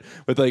bad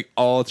with like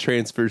all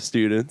transfer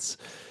students.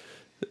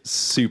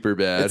 Super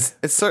bad.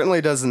 It certainly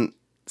doesn't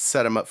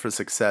set them up for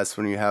success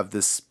when you have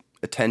this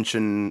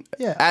attention,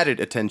 Yeah. added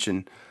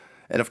attention.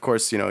 And of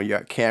course, you know, you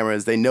got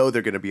cameras. They know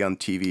they're going to be on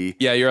TV.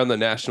 Yeah, you're on the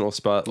national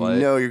spotlight.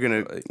 You know you're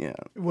going to, yeah.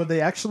 Well,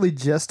 they actually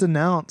just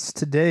announced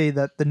today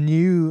that the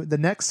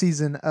next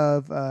season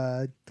of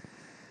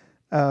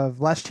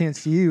Last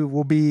Chance U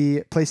will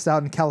be placed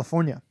out in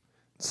California.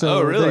 So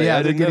Oh, really? They're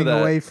I didn't know getting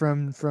that. away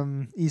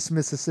from East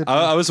Mississippi.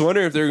 I was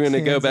wondering if they were going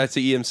to go Kansas. back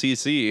to E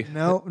EMCC.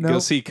 No. Go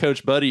see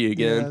Coach Buddy yeah,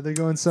 again. they're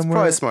going It's somewhere.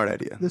 probably a smart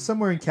idea. They're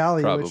somewhere in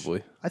Cali, Probably.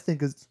 which I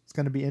think is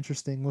going to be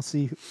interesting. We'll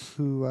see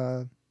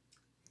who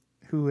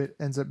who it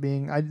ends up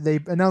being. They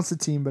announced the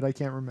team, but I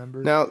can't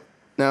remember.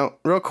 Now,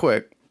 real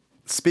quick.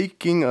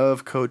 Speaking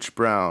of Coach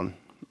Brown,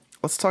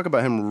 let's talk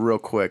about him real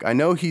quick. I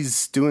know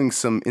he's doing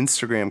some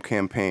Instagram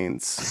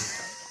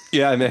campaigns.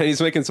 Yeah, man,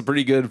 he's making some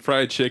pretty good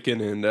fried chicken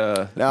and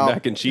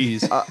mac and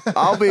cheese.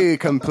 I'll be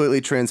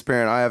completely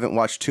transparent. I haven't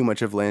watched too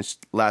much of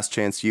Last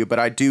Chance U, but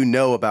I do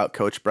know about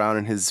Coach Brown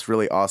and his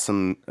really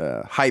awesome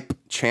hype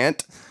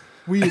chant.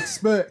 We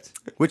expect.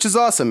 Which is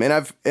awesome.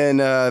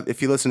 And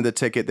if you listen to The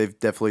Ticket, they've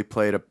definitely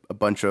played a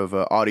bunch of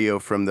audio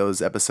from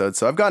those episodes.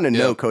 So I've gotten to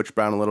know Coach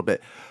Brown a little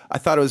bit. I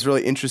thought it was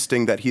really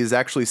interesting that he is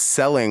actually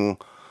selling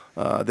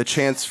the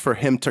chance for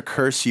him to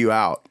curse you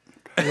out.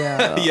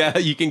 Yeah. Yeah,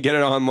 you can get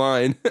it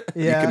online.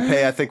 Yeah. You can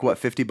pay, I think, what,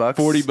 $50?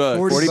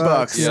 $40. 40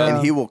 bucks, yeah.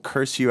 and he will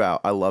curse you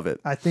out. I love it.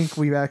 I think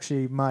we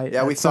actually might.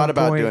 Yeah, at we some thought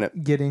about point, doing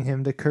it. getting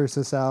him to curse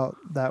us out.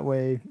 That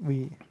way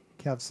we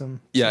have some.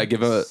 Yeah,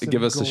 give us a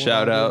gold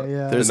shout out.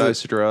 Yeah. There's a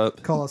nice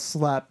drop. Call us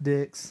slap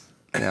dicks.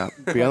 Yeah,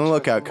 be on the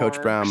lookout.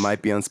 Coach Brown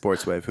might be on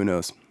Sportswave. Who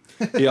knows?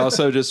 He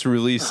also just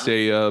released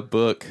a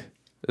book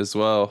as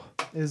well.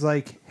 It's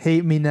like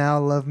hate me now,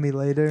 love me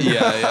later.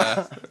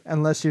 Yeah.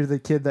 Unless you're the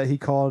kid that he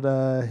called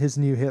his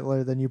new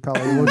Hitler, then you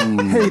probably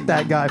would hate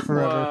that guy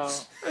forever.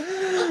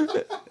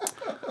 Wow.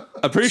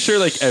 I'm pretty sure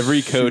like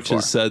every coach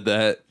has said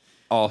that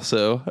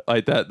also.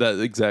 Like that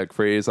exact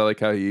phrase. I like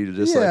how you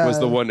just like was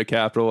the one to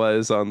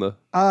capitalize on the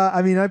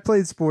I mean, I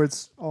played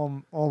sports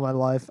all my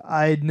life.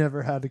 I'd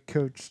never had a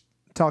coach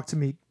talk to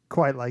me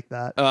quite like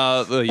that.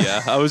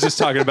 yeah. I was just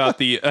talking about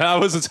I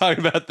wasn't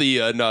talking about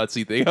the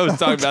Nazi thing. I was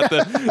talking about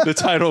the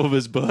title of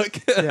his book.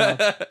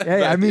 Yeah.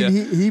 I mean,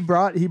 he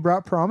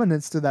brought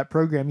prominence to that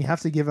program. You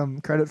have to give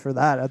him credit for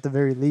that at the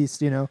very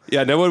least, you know.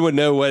 Yeah, no one would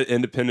know what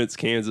Independence,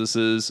 Kansas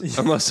is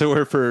unless it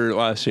were for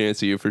Last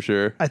Chance U for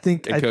sure. I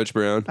think Coach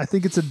Brown. I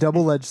think it's a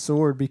double-edged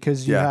sword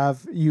because you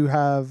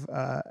have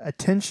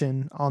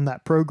attention on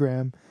that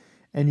program,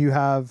 and you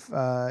have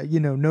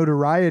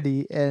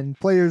notoriety and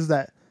players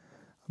that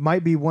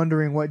might be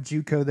wondering what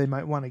JUCO they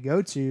might want to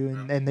go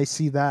to, and they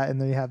see that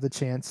and they have the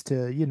chance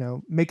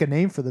to make a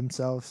name for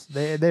themselves.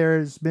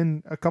 There's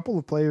been a couple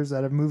of players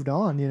that have moved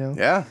on.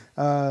 Yeah.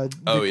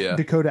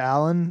 Dakota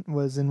Allen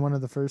was in one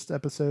of the first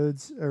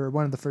episodes or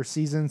one of the first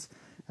seasons.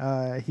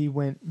 He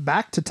went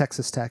back to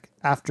Texas Tech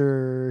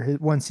after his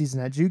one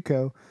season at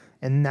JUCO,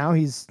 and now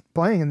he's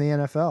playing in the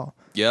NFL.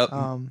 Yep.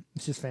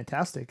 It's just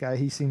fantastic.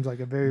 He seems like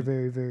a very,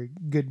 very, very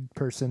good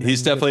person.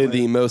 He's definitely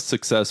the most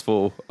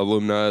successful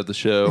alumni of the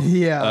show.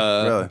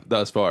 Yeah. Really?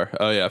 Thus far.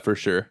 Oh, yeah, for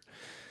sure.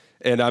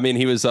 And, I mean,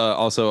 he was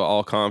also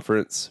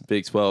all-conference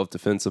Big 12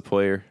 defensive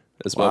player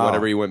as well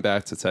whenever he went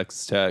back to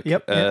Texas Tech.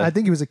 Yep. And I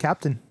think he was a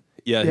captain.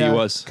 Yeah, he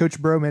was.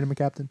 Coach Bro made him a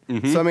captain.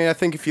 So I mean, I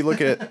think if you look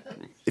at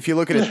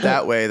it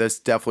that way, there's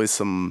definitely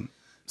some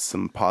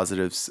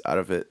positives out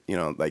of it.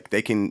 Like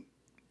they can,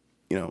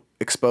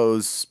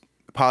 expose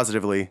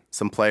positively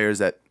some players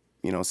that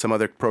some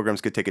other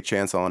programs could take a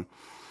chance on.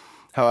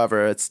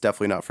 However, it's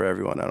definitely not for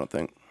everyone, I don't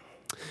think.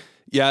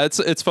 Yeah,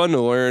 it's fun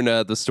to learn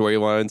the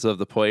storylines of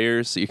the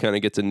players. You kind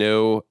of get to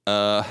know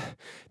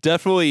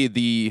definitely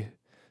the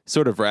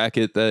sort of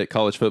racket that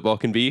college football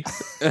can be.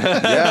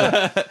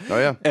 Yeah. Oh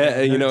yeah.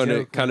 And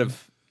it kind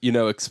of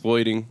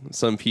exploiting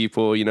some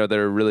people that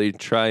are really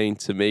trying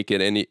to make it,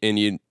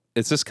 and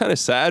it's just kind of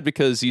sad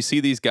because you see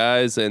these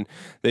guys and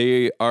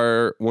they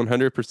are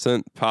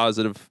 100%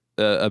 positive,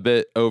 a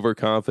bit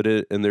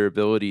overconfident in their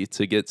ability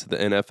to get to the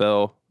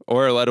NFL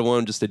or let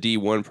alone just a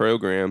D1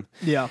 program.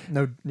 Yeah.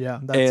 No.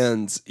 Yeah.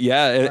 And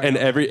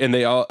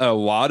a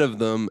lot of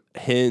them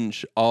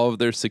hinge all of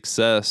their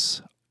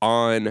success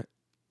on.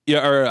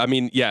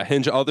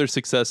 Hinge all their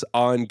success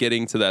on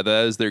getting to that.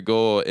 That is their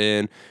goal,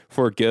 and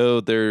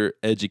forego their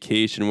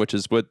education, which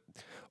is what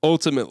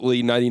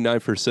ultimately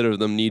 99% of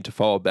them need to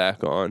fall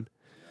back on,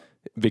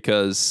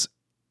 because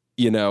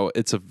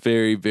it's a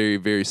very, very,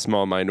 very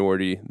small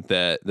minority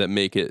that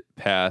make it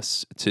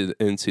past into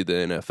the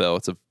NFL.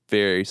 It's a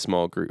very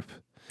small group.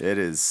 It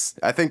is.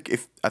 I think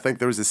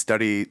there was a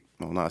study,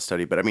 well, not a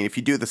study, but I mean, if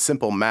you do the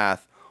simple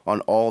math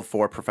on all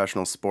four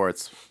professional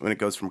sports, when it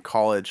goes from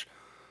college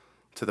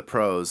to the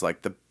pros,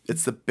 like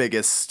it's the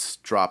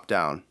biggest drop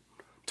down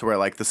to where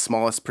like the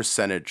smallest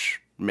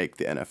percentage make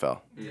the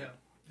NFL. Yeah.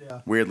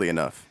 Weirdly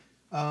enough.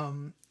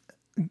 Kind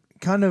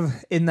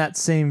of in that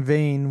same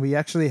vein, we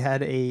actually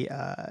had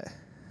a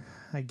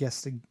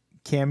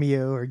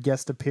cameo or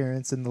guest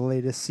appearance in the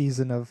latest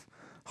season of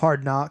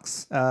Hard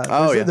Knocks.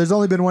 There's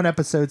only been one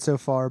episode so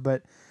far,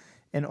 but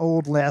an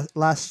old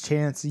Last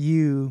Chance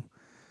U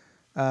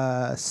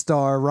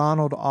star,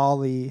 Ronald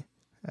Ollie,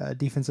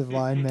 defensive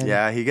lineman.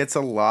 Yeah, he gets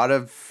a lot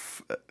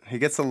of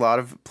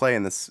play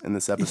in this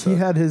episode. He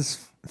had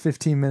his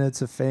 15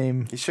 minutes of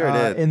fame. He sure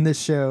did in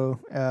this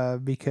show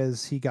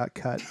because he got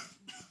cut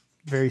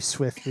very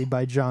swiftly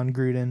by John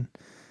Gruden.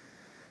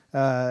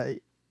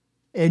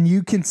 And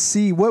you can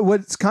see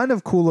what's kind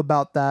of cool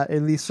about that,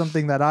 at least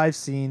something that I've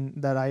seen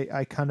that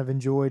I kind of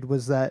enjoyed,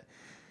 was that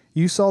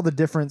you saw the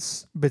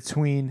difference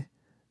between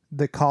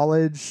the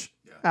college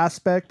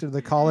aspect of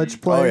the college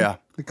play,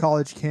 the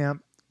college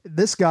camp.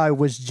 This guy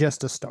was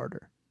just a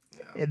starter.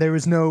 There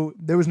was no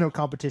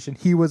competition.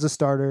 He was a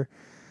starter.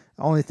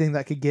 The only thing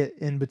that could get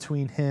in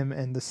between him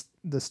and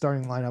the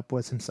starting lineup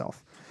was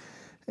himself.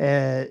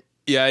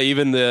 Yeah,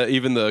 even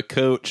the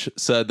coach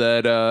said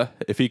that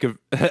if he could,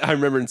 I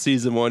remember in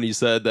season 1 he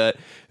said that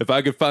if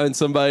I could find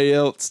somebody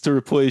else to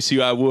replace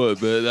you, I would,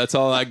 but that's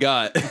all I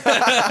got.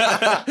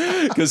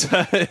 Because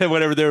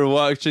whenever they were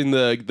watching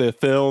the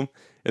film,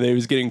 and he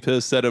was getting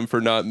pissed at him for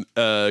not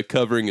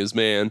covering his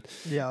man.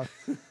 Yeah.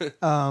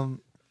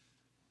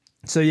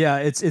 So yeah,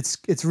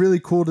 it's really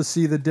cool to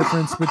see the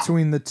difference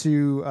between the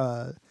two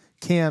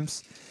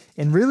camps,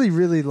 and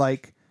really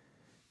like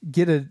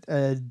get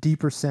a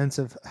deeper sense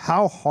of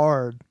how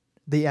hard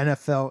the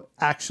NFL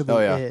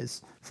actually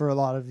is for a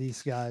lot of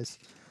these guys.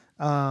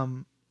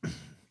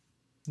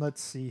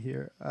 Let's see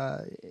here.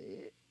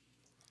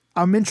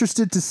 I'm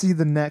interested to see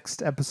the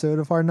next episode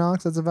of Hard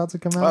Knocks that's about to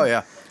come out. Oh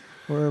yeah.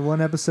 We're one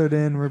episode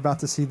in. We're about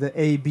to see the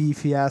AB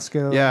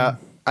fiasco. Yeah,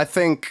 I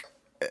think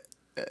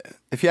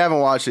if you haven't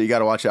watched it, you got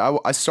to watch it.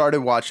 I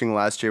started watching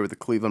last year with the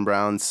Cleveland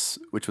Browns,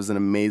 which was an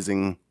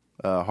amazing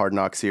Hard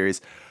Knock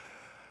series.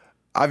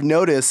 I've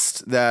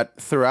noticed that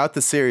throughout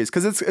the series,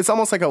 because it's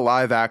almost like a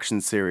live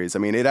action series. I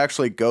mean, it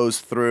actually goes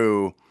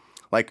through,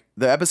 like,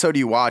 the episode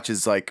you watch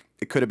is like,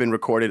 it could have been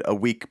recorded a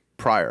week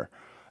prior.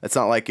 It's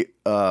not like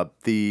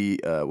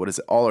what is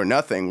it, All or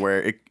Nothing,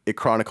 where it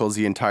chronicles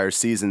the entire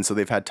season, so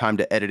they've had time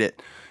to edit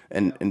it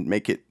and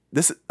make it.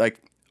 This, like,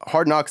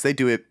 Hard Knocks, they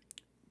do it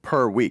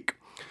per week.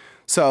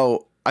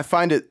 So I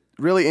find it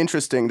really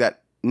interesting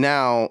that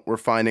now we're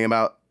finding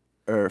out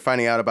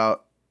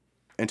about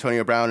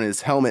Antonio Brown and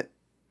his helmet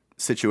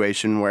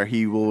situation, where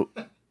he will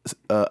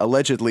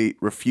allegedly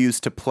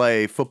refuse to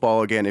play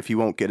football again if he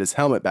won't get his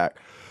helmet back.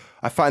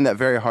 I find that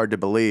very hard to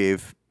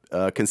believe,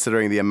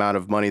 considering the amount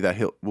of money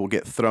that will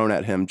get thrown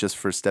at him just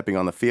for stepping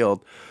on the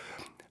field.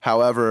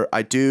 However,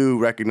 I do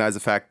recognize the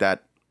fact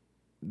that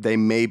they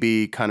may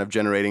be kind of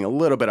generating a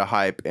little bit of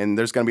hype, and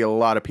there's going to be a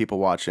lot of people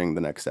watching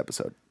the next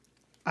episode.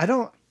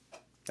 That's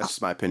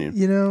just my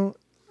opinion.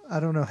 I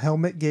don't know.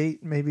 Helmet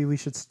Gate. Maybe we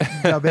should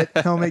dub it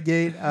Helmet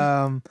Gate.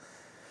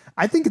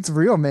 I think it's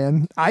real,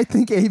 man. I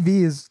think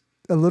AB is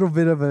a little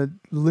bit of a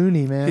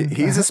loony, man.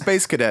 He's a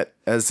space cadet,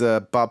 as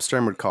Bob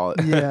Stern would call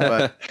it.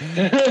 Yeah.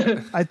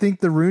 But I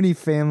think the Rooney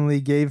family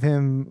gave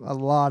him a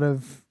lot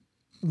of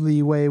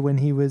leeway when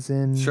he was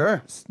in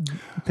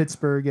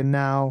Pittsburgh, and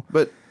now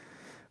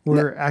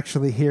we're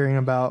actually hearing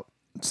about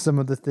some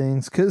of the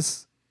things,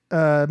 because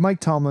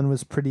Mike Tomlin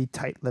was pretty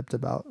tight-lipped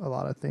about a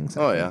lot of things.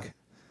 I think.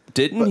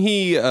 Didn't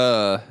he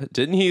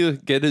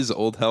get his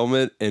old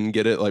helmet and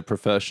get it like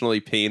professionally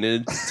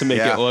painted to make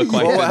it look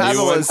like the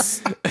new one?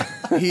 Was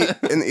he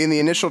in the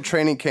initial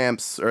training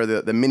camps, or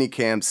the mini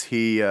camps,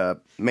 he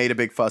made a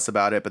big fuss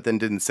about it, but then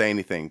didn't say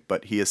anything.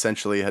 But he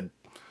essentially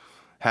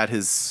had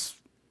his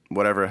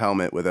whatever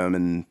helmet with him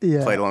and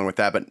played along with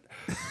that. But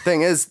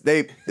thing is,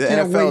 the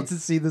Can't NFL wait to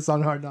see this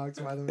on Hard Knocks,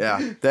 by the way. Yeah,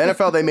 the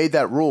NFL, they made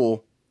that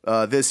rule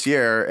this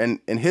year, and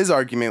his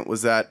argument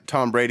was that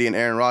Tom Brady and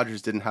Aaron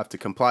Rodgers didn't have to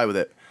comply with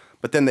it.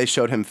 But then they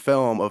showed him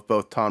film of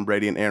both Tom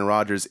Brady and Aaron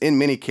Rodgers in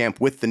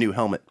minicamp with the new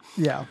helmet.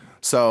 Yeah.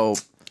 So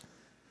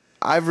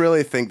I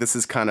really think this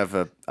is kind of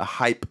a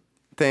hype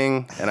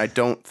thing, and I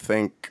don't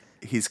think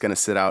he's going to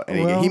sit out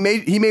any game.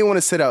 He may want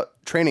to sit out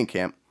training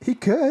camp. He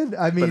could.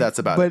 I mean, but that's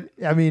about it.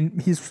 But I mean,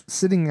 he's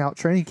sitting out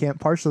training camp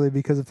partially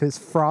because of his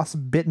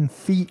frostbitten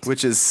feet,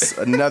 which is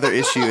another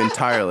issue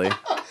entirely.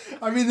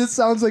 I mean, this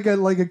sounds like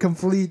a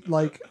complete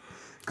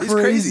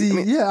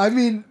crazy. I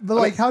mean,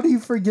 but how do you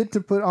forget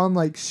to put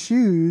on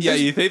shoes? Yeah,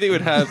 you think they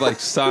would have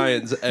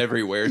signs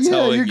everywhere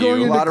telling you're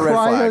going you into a lot of red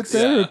flags.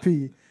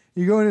 Cryotherapy. Yeah.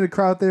 You're going into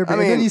cryotherapy,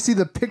 and then you see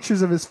the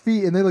pictures of his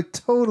feet, and they look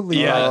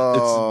totally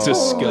it's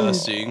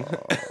disgusting.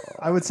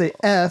 I would say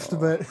effed,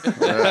 but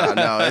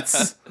no,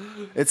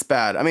 it's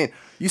bad. I mean,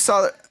 you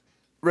saw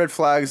red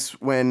flags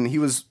when he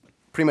was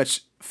pretty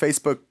much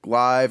Facebook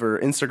Live or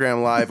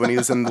Instagram Live when he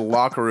was in the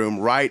locker room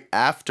right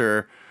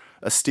after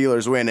a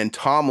Steelers win, and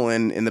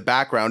Tomlin in the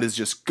background is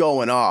just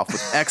going off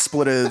with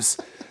expletives.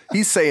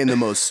 He's saying the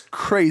most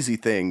crazy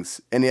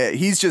things, and yet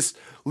he's just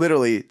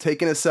literally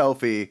taking a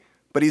selfie,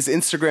 but he's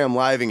Instagram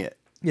living it.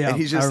 Yeah, and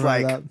he's just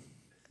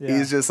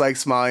he's just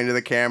smiling to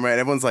the camera, and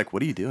everyone's like,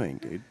 "What are you doing,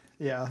 dude?"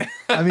 Yeah,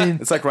 I mean,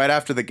 it's right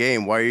after the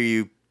game. Why are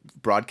you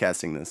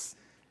broadcasting this?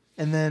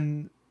 And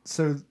then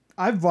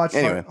I've watched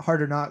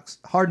Hard Knocks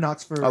I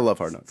love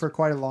Hard Knocks for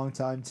quite a long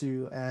time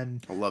too,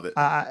 and I love it.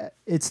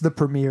 It's the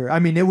premiere. I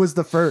mean, it was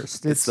the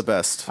first. It's the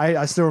best.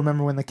 I still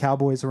remember when the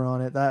Cowboys were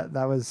on it. That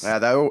was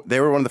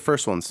they were one of the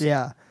first ones.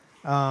 Yeah,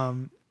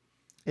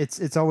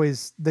 it's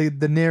always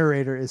the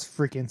narrator is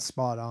freaking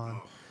spot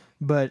on,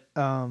 but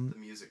the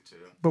music too.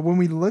 But when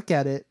we look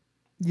at it,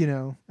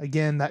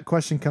 again that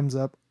question comes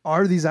up: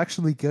 are these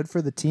actually good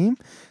for the team?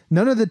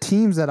 None of the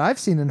teams that I've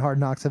seen in Hard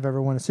Knocks have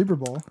ever won a Super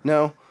Bowl.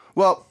 No.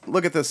 Well,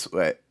 look at this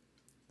way.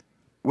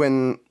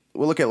 We'll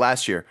look at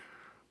last year,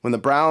 when the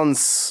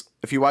Browns,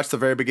 if you watch the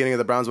very beginning of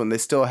the Browns, when they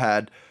still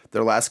had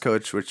their last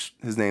coach, which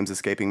his name's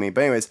escaping me,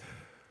 but anyways,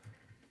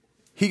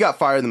 he got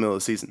fired in the middle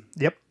of the season.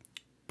 Yep.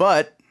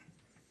 But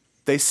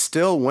they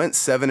still went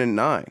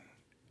 7-9.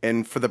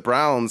 And for the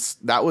Browns,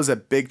 that was a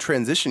big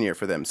transition year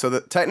for them. So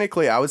that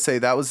technically, I would say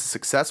that was a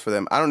success for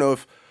them. I don't know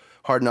if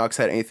Hard Knocks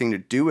had anything to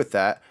do with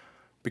that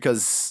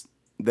because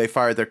they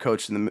fired their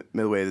coach in the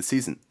midway of the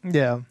season.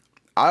 Yeah.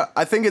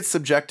 I think it's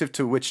subjective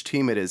to which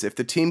team it is. If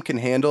the team can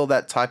handle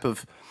that type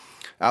of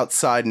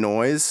outside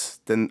noise,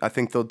 then I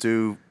think they'll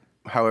do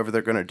however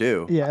they're going to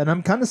do. Yeah, and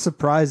I'm kind of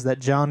surprised that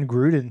John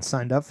Gruden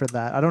signed up for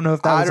that. I don't know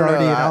if that was don't know.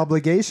 already an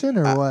obligation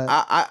or what.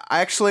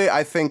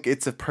 I think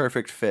it's a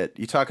perfect fit.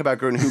 You talk about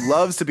Gruden, who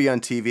loves to be on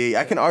TV.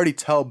 I can already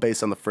tell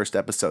based on the first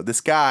episode.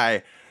 This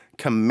guy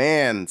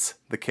commands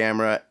the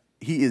camera.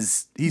 He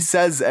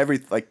says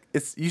everything. Like,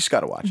 you just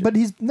got to watch it. But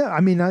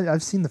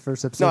I've seen the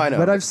first episode. No, I know.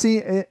 But I've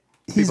seen it.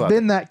 He's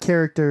been that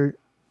character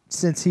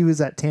since he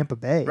was at Tampa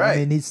Bay. Right.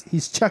 I mean,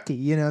 he's Chucky.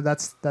 You know,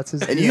 that's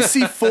his. And you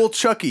see full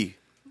Chucky,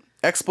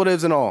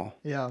 expletives and all.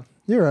 Yeah,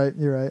 you're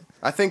right.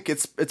 I think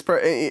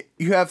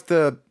you have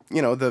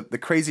the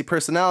crazy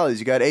personalities.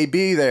 You got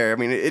AB there. I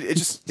mean,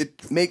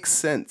 it makes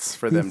sense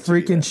for them. He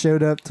freaking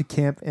showed up to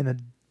camp in a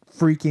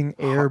freaking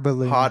air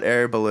balloon. Hot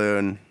air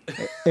balloon.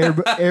 Air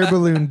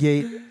balloon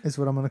gate is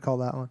what I'm going to call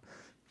that one.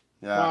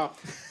 Yeah. Wow.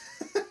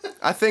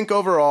 I think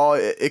overall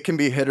it can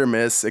be hit or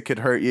miss. It could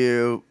hurt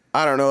you.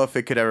 I don't know if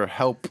it could ever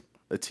help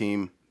a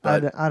team.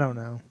 But I don't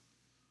know.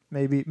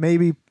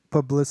 Maybe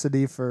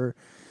publicity for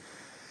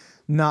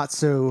not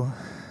so.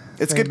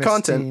 It's good famous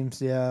content.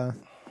 Teams.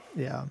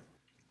 Yeah.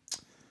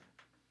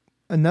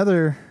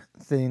 Another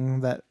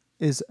thing that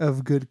is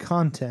of good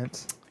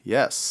content.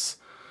 Yes.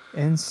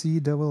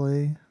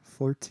 NCAA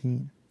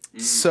 14.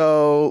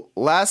 So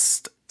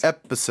last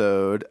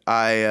episode,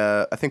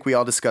 I think we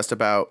all discussed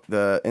about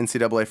the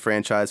NCAA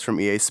franchise from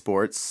EA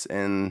Sports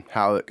and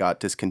how it got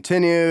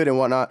discontinued and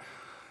whatnot.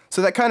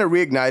 So that kind of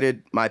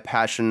reignited my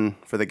passion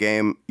for the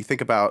game. You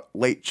think about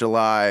late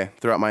July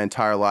throughout my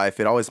entire life,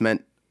 it always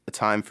meant a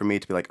time for me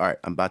to be like, all right,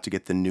 I'm about to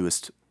get the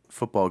newest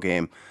football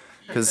game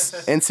because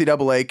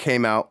NCAA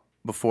came out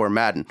before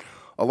Madden.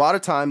 A lot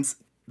of times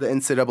the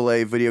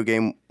NCAA video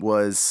game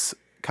was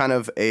kind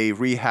of a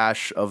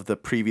rehash of the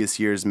previous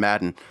year's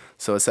Madden.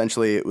 So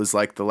essentially it was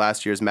like the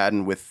last year's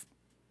Madden with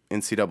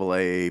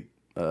NCAA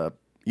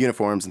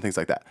uniforms and things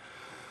like that.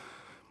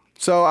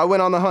 So I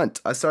went on the hunt.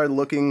 I started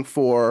looking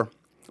for,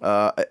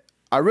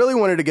 I really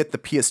wanted to get the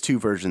PS2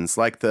 versions,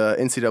 like the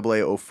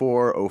NCAA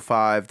 04,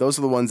 05. Those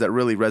are the ones that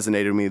really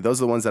resonated with me. Those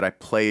are the ones that I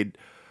played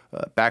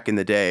back in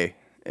the day.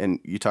 And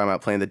you're talking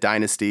about playing the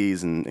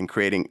dynasties and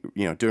creating,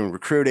 doing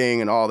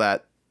recruiting and all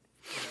that.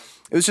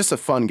 It was just a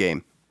fun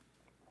game.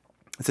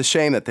 It's a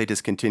shame that they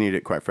discontinued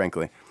it, quite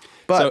frankly.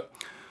 But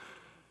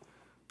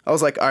I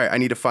was like, all right, I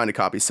need to find a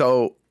copy.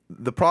 So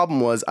the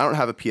problem was I don't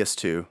have a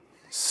PS2.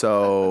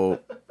 So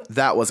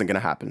that wasn't going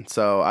to happen.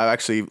 So I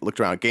actually looked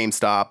around at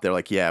GameStop. They're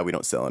like, yeah, we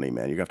don't sell any,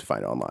 man. You have to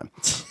find it online.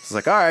 So I was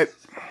like, all right.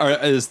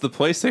 Is the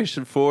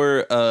PlayStation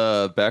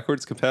 4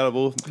 backwards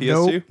compatible with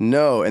PS2? Nope.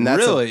 No, and that's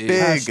Really? a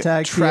big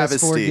Hashtag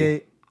travesty. PS4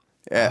 gate.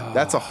 Yeah,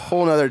 that's a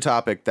whole nother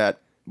topic that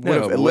would No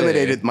have way.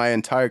 eliminated my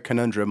entire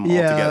conundrum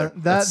altogether.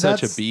 That's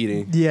such a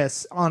beating.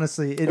 Yes,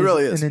 honestly, it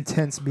really is is. an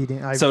intense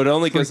beating. So it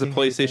only goes to freaking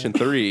hate PlayStation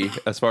 3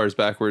 as far as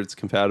backwards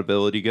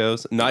compatibility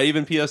goes. Not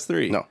even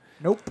PS3. No. that.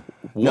 Nope.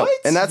 No, What?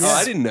 and that's Oh,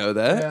 I didn't know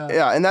that.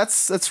 Yeah, and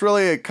that's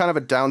really a kind of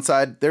a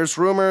downside. There's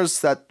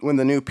rumors that when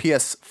the new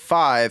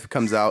PS5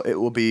 comes out, it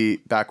will be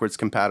backwards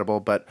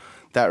compatible, but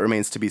that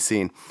remains to be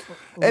seen.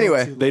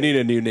 Anyway, They need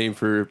a new name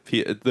for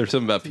there's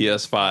something about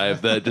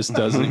PS5 that just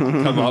doesn't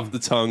come off the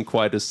tongue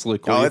quite as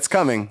slickly. oh, it's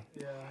coming.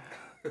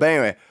 But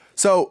anyway,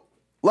 so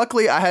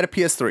luckily I had a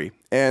PS3,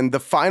 and the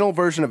final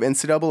version of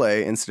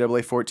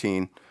NCAA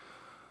 14,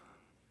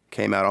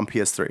 came out on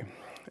PS3.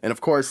 And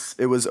of course,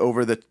 it was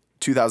over the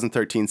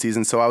 2013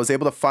 season, so I was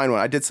able to find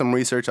one. I did some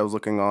research. I was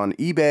looking on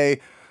eBay.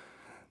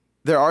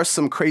 There are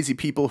some crazy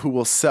people who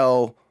will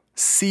sell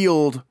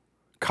sealed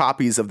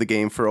copies of the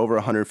game for over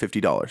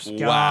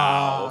 $150.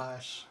 Wow.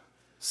 Gosh.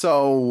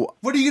 So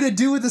What are you gonna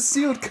do with a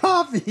sealed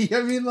copy?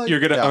 I mean, like, You're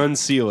going to Yeah.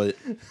 unseal it.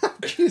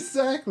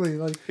 exactly.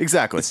 Like,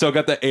 exactly. It's still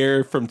got the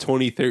air from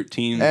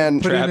 2013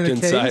 And- Put it trapped in a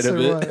inside case of or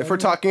it. what? If we're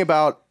talking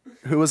about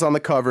who was on the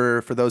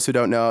cover, for those who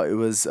don't know, it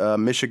was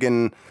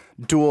Michigan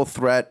dual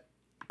threat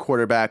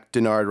quarterback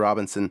Denard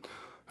Robinson,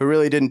 who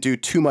really didn't do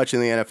too much in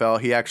the NFL.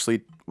 He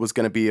actually was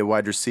going to be a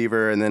wide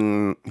receiver, and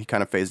then he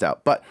kind of phased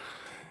out. But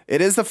it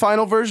is the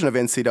final version of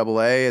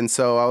NCAA, and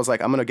so I was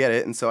like, I'm going to get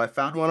it. And so I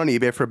found one on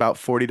eBay for about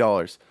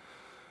 $40.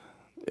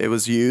 It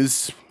was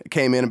used. It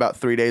came in about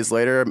 3 days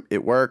later.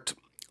 It worked.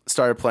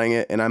 Started playing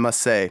it, and I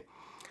must say,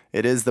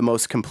 it is the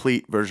most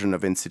complete version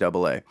of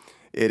NCAA.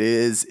 It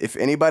is, if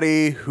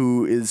anybody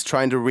who is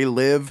trying to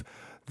relive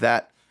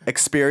that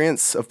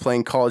experience of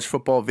playing college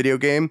football video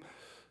game,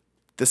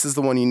 this is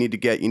the one you need to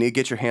get. You need to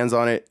get your hands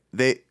on it.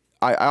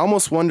 I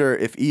almost wonder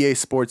if EA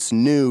Sports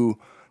knew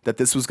that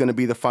this was going to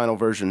be the final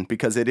version,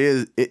 because it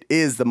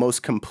is the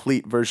most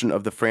complete version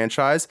of the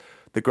franchise.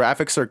 The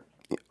graphics are,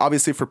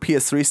 obviously for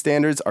PS3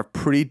 standards, are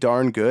pretty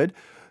darn good.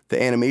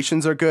 The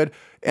animations are good.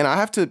 And I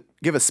have to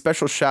give a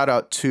special shout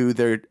out to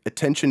their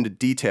attention to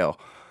detail.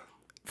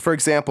 For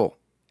example,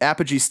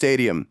 Apogee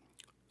Stadium.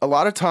 A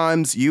lot of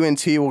times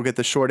UNT will get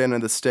the short end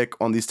of the stick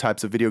on these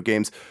types of video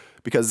games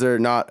because they're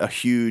not a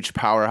huge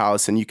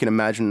powerhouse, and you can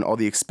imagine all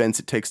the expense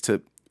it takes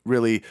to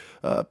really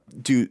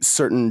do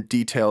certain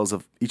details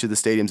of each of the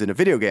stadiums in a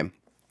video game.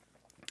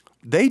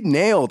 They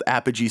nailed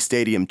Apogee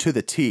Stadium to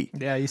the T.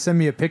 Yeah, you sent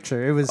me a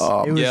picture. It was,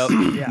 Yep.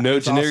 yeah, No it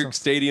was generic awesome.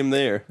 stadium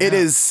there. It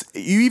is.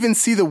 You even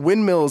see the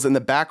windmills in the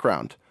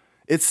background.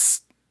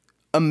 It's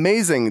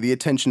amazing, the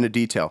attention to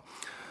detail.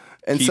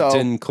 And Keep so,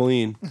 tin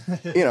clean.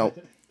 you know,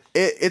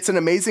 it's an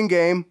amazing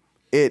game.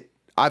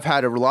 I've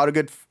had a lot of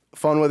good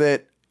fun with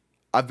it.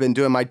 I've been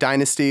doing my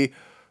dynasty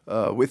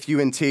with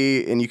UNT,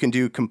 and you can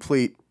do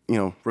complete,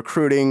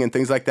 recruiting and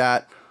things like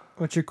that.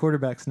 What's your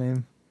quarterback's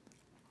name?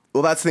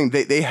 Well, that's the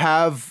thing. They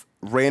have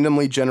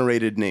randomly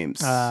generated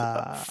names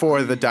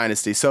for the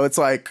dynasty, so it's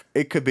like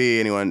it could be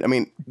anyone. I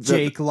mean,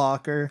 Jake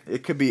Locker.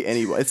 it could be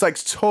anyone. It's like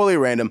totally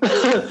random.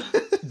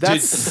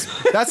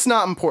 That's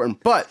not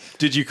important, but.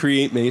 Did you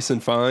create Mason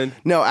Fine?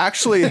 No,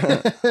 actually,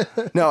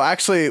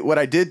 what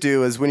I did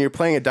do is when you're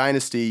playing a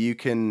dynasty, you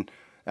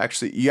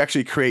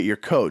actually create your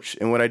coach.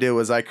 And what I did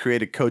was I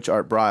created Coach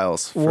Art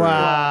Briles.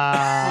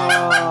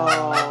 Wow.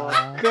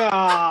 Oh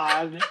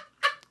God!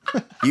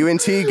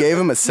 UNT gave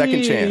him a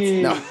second chance.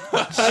 No,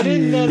 I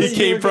didn't know He that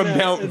came you were from gonna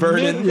Mount admit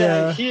Vernon. Yeah.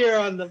 that here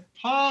on the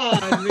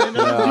pod, man.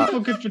 Other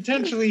people could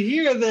potentially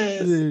hear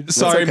this. Dude,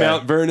 Sorry, okay.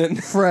 Mount Vernon.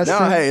 fresh no,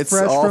 from, hey, it's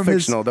fresh all from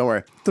fictional. Don't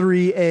worry. his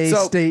 3A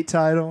So- state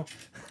title.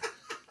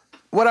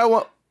 What I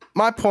want,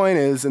 my point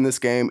is in this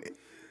game,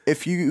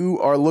 if you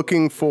are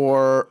looking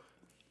for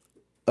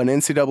an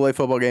NCAA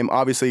football game,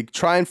 obviously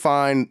try and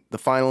find the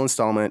final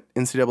installment,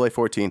 NCAA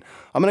 14.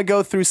 I'm going to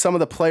go through some of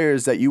the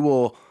players that you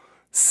will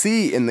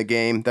see in the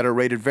game that are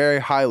rated very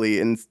highly,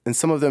 and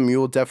some of them you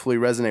will definitely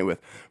resonate with.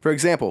 For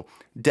example,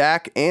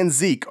 Dak and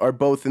Zeke are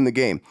both in the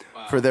game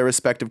for their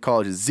respective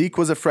colleges. Zeke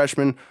was a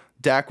freshman,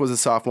 Dak was a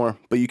sophomore,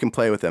 but you can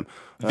play with him.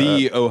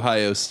 The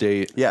Ohio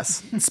State.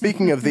 Yes.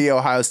 Speaking of the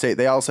Ohio State,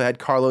 they also had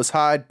Carlos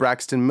Hyde,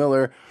 Braxton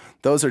Miller.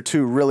 Those are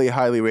two really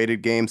highly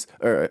rated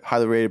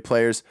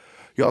players.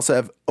 You also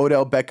have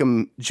Odell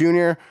Beckham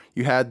Jr.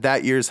 You had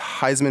that year's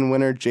Heisman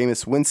winner,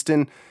 Jameis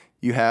Winston.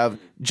 You have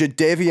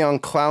Jadeveon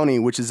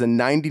Clowney, which is a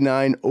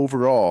 99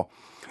 overall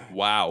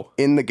Wow.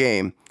 in the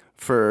game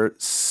for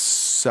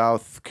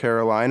South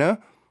Carolina,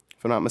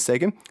 if I'm not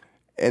mistaken.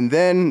 And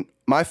then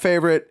my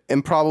favorite,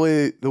 and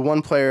probably the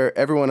one player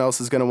everyone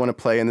else is going to want to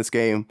play in this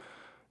game,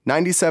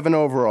 97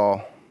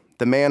 overall,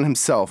 the man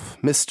himself,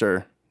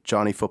 Mr.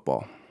 Johnny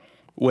Football.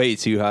 Way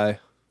too high.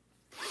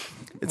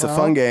 It's a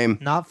fun game.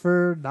 Not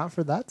for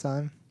that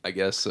time. I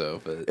guess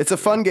so, but It's a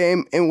fun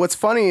game. And what's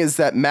funny is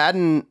that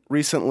Madden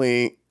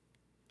recently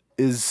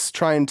is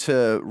trying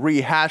to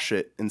rehash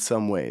it in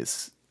some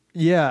ways.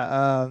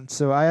 Yeah,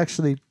 so I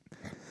actually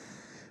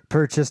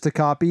purchased a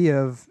copy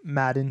of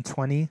Madden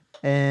 20,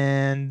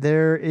 and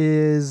there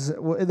is,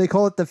 they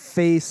call it the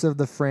face of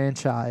the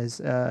franchise.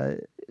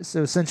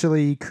 So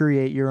essentially, you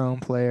create your own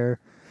player,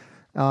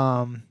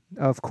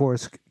 of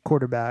course,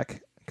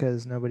 quarterback,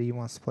 because nobody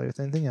wants to play with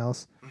anything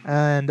else.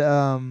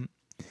 And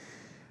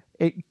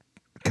it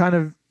kind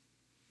of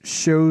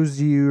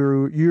shows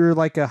you're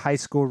like a high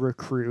school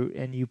recruit,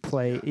 and you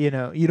play, you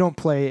don't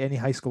play any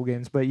high school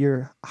games, but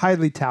you're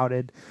highly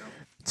touted,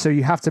 so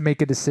you have to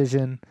make a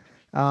decision.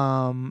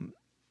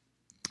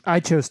 I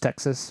chose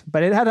Texas,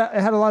 but it had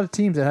a lot of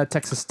teams. It had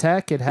Texas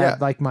Tech, it had Yeah.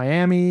 like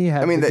Miami, it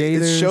had the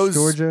Gators,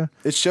 Georgia.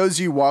 It shows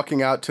you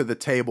walking out to the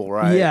table,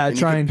 right? Yeah, And you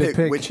trying can to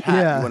pick- which hat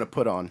yeah. you want to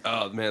put on.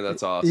 oh man,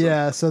 that's awesome.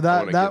 Yeah, so I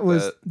wanna that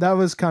get that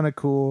was kind of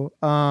cool.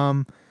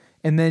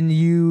 And then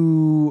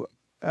you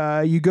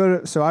go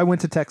to, so I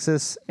went to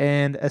Texas,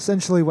 and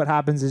essentially what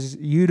happens is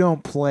you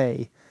don't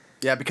play.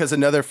 Yeah, because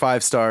another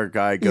 5-star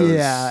guy goes.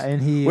 Yeah,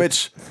 and he.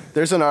 Which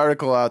there's an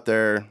article out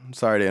there.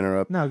 Sorry to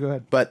interrupt. No, go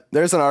ahead. But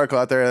there's an article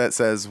out there that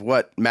says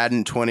what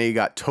Madden 20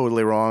 got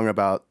totally wrong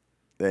about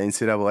the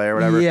NCAA or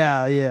whatever.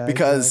 Yeah.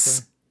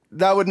 Because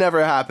that would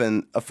never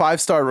happen. A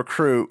 5-star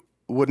recruit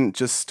wouldn't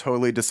just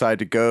totally decide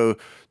to go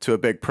to a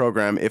big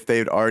program if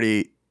they'd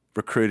already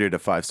recruited a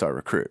 5-star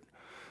recruit.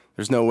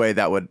 There's no way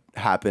that would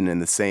happen in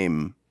the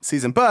same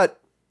season. But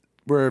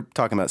we're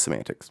talking about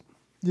semantics.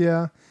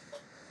 Yeah.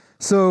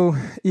 So,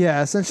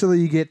 yeah,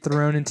 essentially you get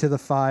thrown into the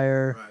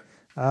fire.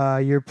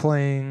 You're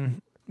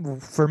playing,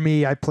 for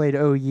me, I played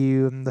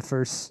OU in the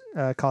first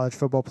college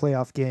football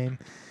playoff game.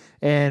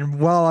 And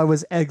while I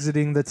was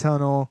exiting the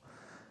tunnel,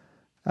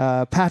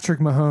 Patrick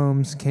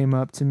Mahomes came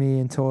up to me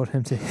and told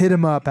him to hit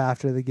him up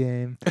after the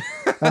game.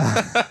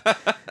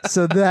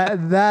 So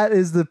that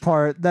is the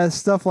part, that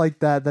stuff like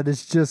that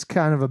is just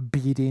kind of a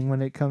beating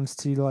when it comes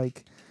to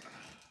like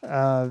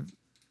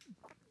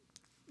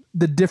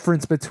the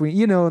difference between,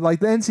 like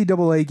the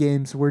NCAA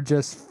games were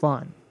just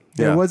fun.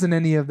 Yeah. There wasn't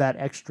any of that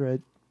extra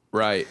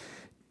Right.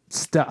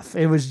 stuff.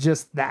 It was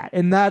just that.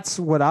 And that's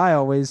what I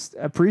always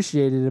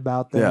appreciated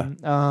about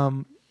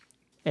them.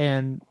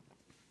 And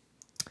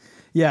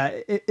yeah,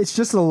 it's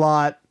just a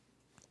lot.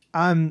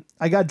 I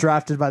got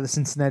drafted by the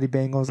Cincinnati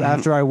Bengals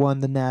after I won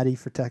the Natty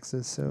for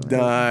Texas. So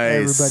Nice.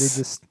 everybody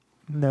just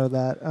know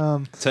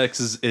that.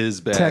 Texas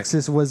is back.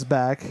 Texas was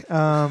back.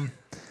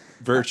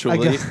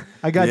 Virtually.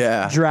 I got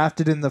Yeah.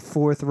 drafted in the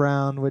 4th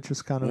round, which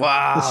was kind of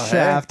Wow, a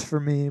shaft for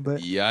me.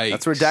 But Yikes.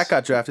 That's where Dak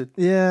got drafted.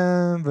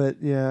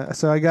 yeah.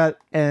 So I got,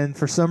 and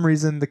for some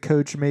reason, the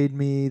coach made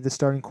me the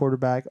starting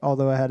quarterback,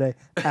 although I had a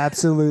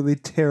absolutely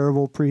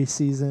terrible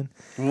preseason.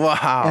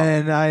 Wow.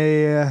 And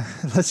I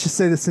let's just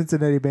say the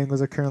Cincinnati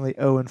Bengals are currently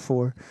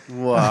 0-4.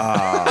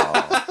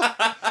 Wow.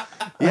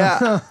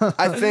 Yeah,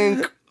 I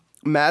think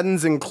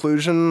Madden's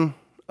inclusion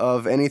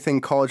of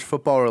anything college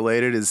football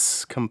related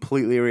is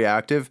completely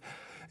reactive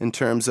in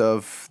terms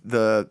of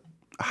the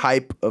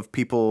hype of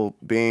people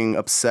being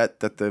upset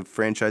that the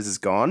franchise is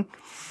gone.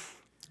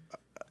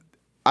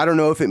 I don't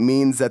know if it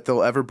means that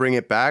they'll ever bring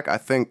it back. I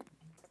think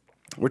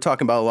we're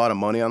talking about a lot of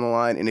money on the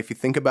line. And if you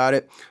think about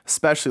it,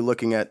 especially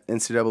looking at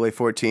NCAA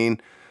 14,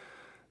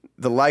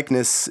 the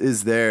likeness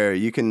is there.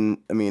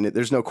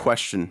 There's no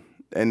question.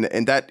 And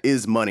that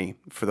is money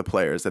for the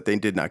players that they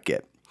did not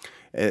get.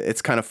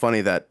 It's kind of funny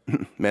that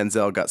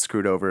Manziel got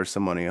screwed over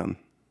some money on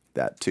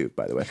that too,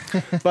 by the way.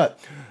 But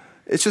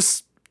it's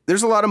just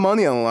there's a lot of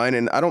money on the line,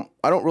 and I don't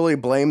really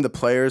blame the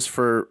players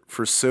for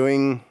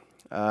suing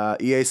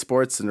EA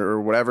Sports or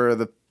whatever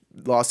the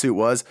lawsuit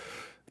was.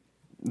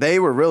 They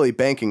were really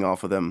banking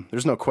off of them.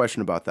 There's no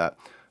question about that.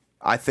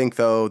 I think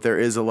though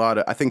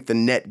I think the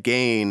net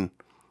gain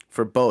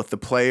for both the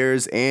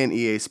players and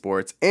EA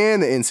Sports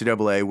and the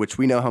NCAA, which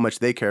we know how much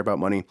they care about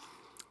money,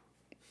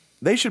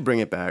 they should bring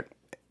it back.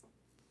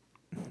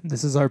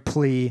 This is our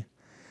plea.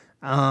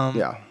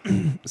 Yeah,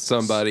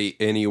 Somebody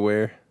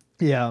anywhere.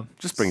 Yeah.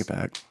 just bring it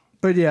back.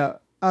 But yeah,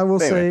 I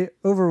will Anyway. say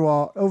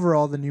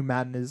overall the new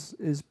Madden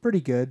is pretty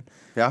good.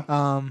 Yeah,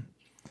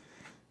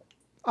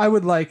 I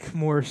would like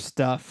more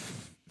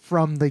stuff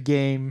from the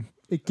game.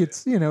 It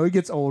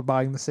gets old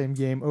buying the same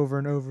game over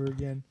and over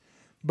again.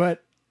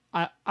 But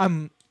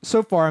I'm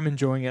so far I'm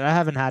enjoying it. I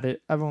haven't had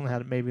it. I've only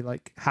had it maybe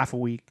like half a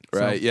week. so-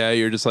 Right. Yeah,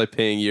 you're just like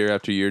paying year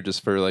after year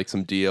just for like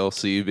some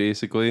DLC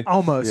basically.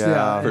 Almost, Yeah.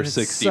 yeah. For and it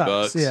 $60 sucks.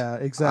 bucks. Yeah,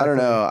 exactly. I don't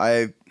know.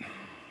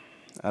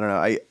 I don't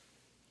know.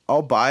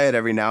 I'll buy it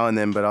every now and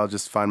then, but I'll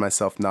just find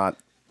myself not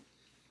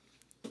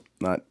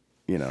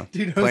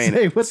Dude, playing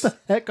Jose, it. what the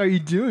heck are you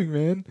doing,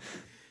 man?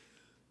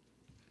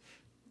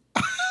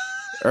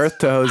 Earth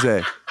to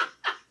Jose.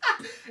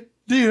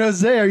 Dude,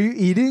 Jose, are you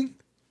eating?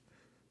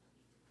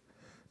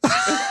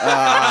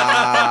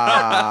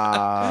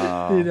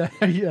 Dude,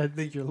 I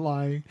think you're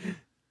lying.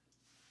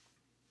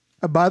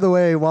 By the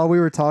way, while we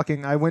were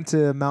talking, I went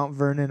to Mount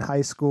Vernon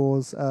High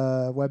School's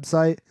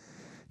website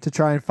to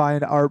try and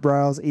find Art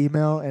Briles'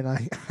 email, and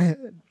I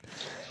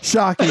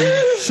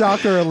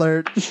shocker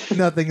alert,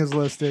 nothing is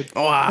listed.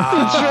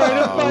 Wow.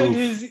 Trying to find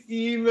his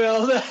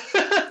email.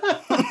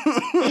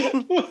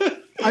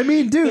 I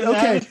mean, dude, Does it have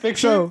okay, his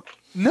picture? so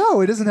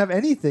no, it doesn't have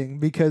anything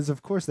because,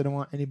 of course, they don't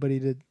want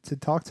anybody to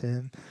talk to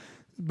him.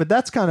 But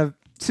that's kind of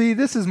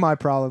this is my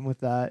problem with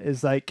that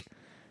is like,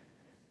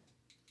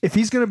 if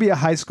he's going to be a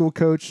high school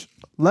coach,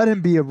 let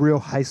him be a real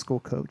high school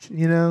coach.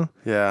 You know,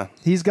 Yeah.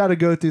 he's got to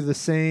go through the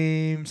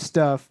same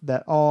stuff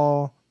that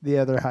all the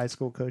other high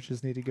school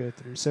coaches need to go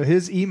through. So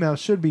his email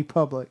should be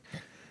public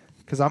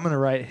because I'm going to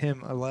write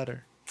him a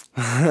letter.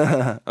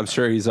 I'm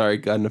sure he's already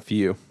gotten a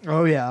few.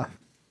 Oh yeah.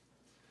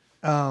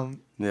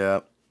 Yeah.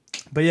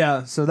 But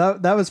yeah, so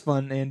that was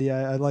fun, Andy.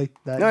 I like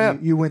that Oh, yeah.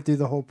 you went through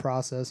the whole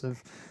process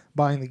of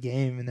buying the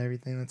game and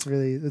everything. That's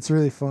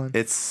really fun.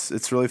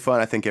 It's really fun.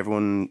 I think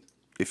everyone,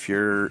 if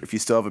you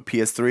still have a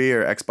PS3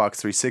 or Xbox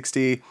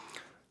 360,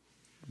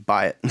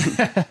 buy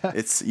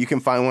it. You can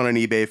find one on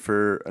eBay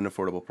for an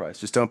affordable price.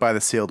 Just don't buy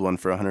the sealed one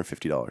for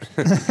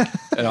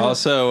 $150. And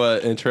also,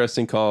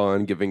 interesting call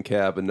on giving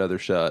Cab another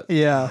shot.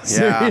 Yeah,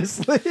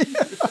 seriously.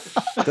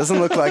 Doesn't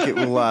look like it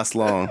will last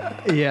long.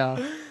 Yeah,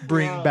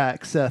 bring Wow.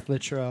 back Seth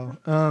Littrell.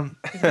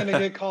 He's gonna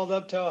get called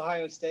up to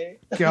Ohio State.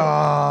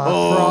 God,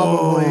 Oh,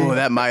 probably.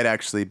 that might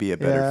actually be a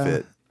better Yeah.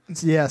 fit.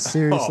 Yeah,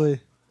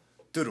 seriously.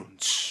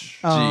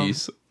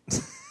 Jeez.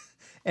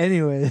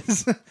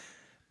 Anyways,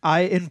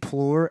 I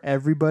implore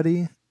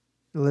everybody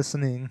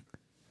listening,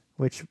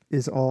 which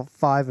is all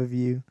 5 of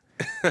you,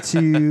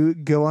 to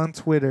go on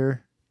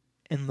Twitter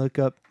and look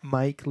up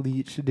Mike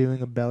Leach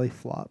doing a belly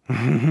flop.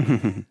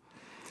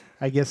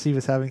 I guess he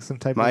was having some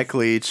type Mike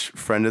Leach,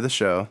 friend of the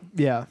show.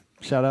 Yeah.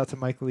 Shout out to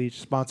Mike Leach,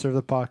 sponsor of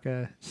the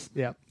podcast.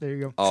 Yeah, there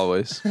you go.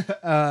 Always.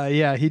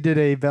 Yeah, he did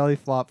a belly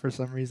flop for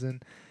some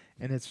reason,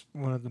 and it's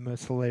one of the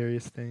most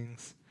hilarious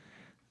things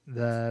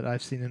that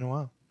I've seen in a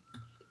while.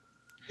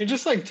 He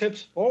just like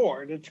tips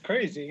forward. It's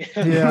crazy.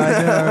 Yeah,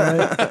 I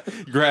know,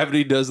 right?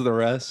 Gravity does the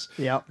rest.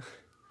 Yep.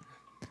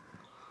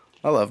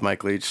 I love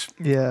Mike Leach.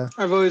 Yeah.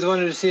 I've always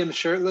wanted to see him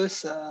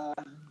shirtless. Well,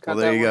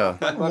 there you go.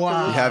 You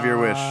have your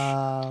wish.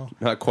 Wow.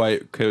 Not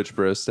quite Coach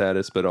Bro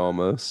status, but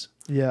almost.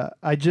 Yeah,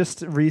 I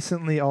just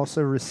recently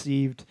also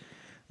received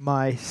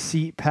my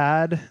seat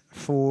pad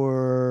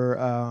for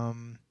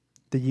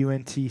the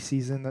UNT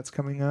season that's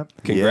coming up.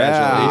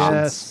 Congratulations.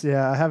 Yes,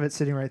 yeah, I have it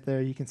sitting right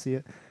there. You can see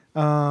it.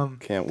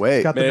 Can't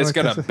wait. got the Man, it's North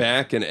got a Texas-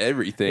 back and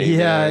everything.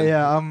 Yeah, man.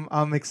 yeah.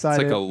 I'm It's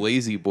excited. like a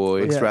lazy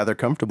boy. It's Yeah. rather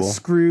comfortable.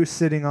 Screw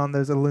sitting on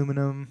those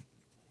aluminum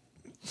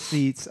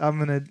seats. I'm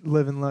gonna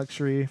live in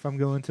luxury if I'm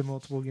going to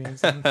multiple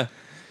games.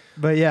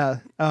 But yeah,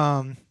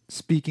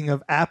 speaking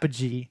of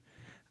Apogee,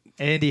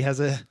 Andy has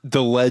a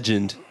The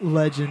legend.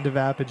 legend of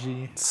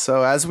Apogee.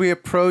 So as we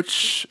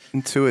approach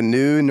into a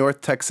new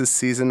North Texas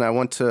season, I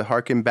want to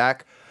harken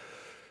back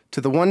to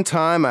the one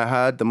time I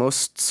had the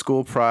most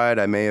school pride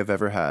I may have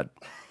ever had.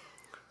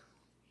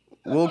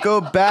 We'll go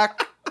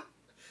back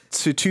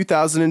to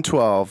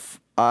 2012.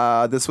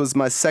 This was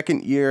my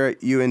second year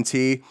at UNT.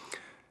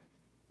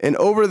 And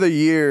over the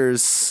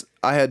years,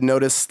 I had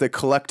noticed the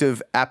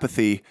collective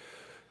apathy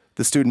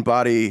the student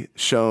body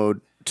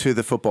showed to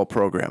the football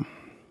program.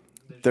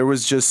 There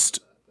was just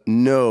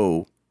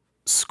no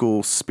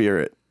school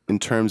spirit in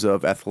terms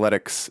of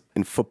athletics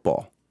and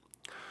football.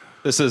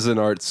 This is an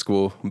art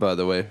school, by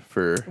the way,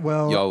 for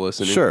Well, y'all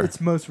listening. Sure.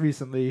 It's most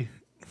recently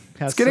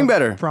has getting some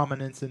better.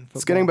 prominence in football.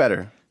 It's getting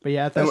better. But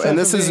yeah, And- that's and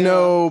this is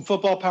no-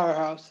 football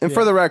powerhouse. And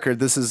for the record,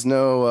 this is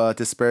no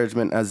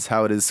disparagement as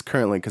how it is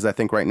currently, because I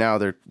think right now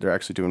they're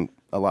actually doing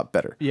a lot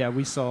better. yeah.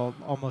 We saw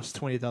almost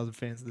 20,000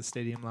 fans in the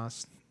stadium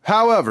last.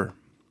 However,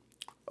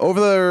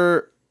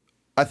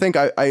 I think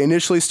I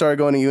initially started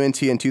going to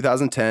UNT in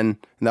 2010,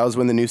 and that was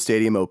when the new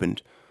stadium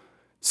opened.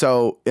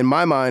 So in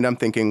my mind, I'm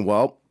thinking,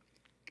 well,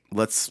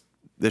 this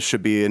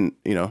should be a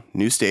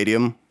new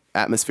stadium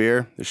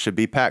atmosphere. This should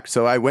be packed.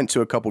 So I went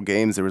to a couple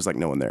games. There was like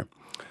no one there.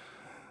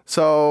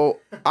 So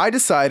I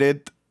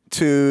decided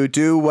to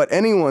do what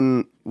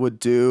anyone would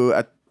do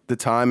at the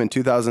time in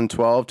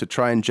 2012 to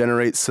try and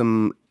generate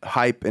some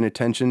hype and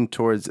attention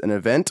towards an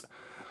event.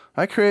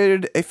 I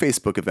created a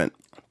Facebook event.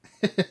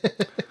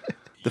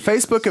 The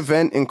Facebook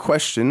event in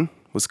question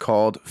was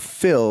called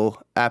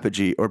Phil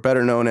Apogee, or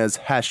better known as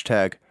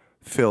hashtag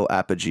Phil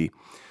Apogee.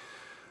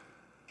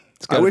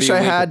 It's gotta be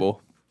linkable.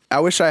 I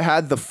wish I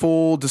had the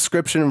full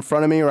description in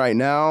front of me right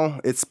now.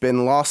 It's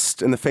been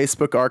lost in the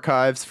Facebook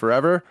archives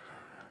forever.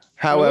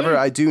 However, Really?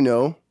 I do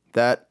know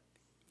that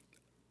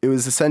it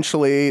was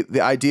essentially,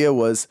 the idea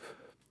was,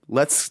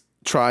 let's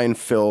try and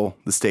fill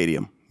the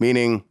stadium.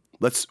 Meaning,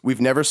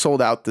 we've never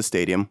sold out the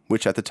stadium,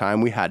 which at the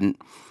time we hadn't.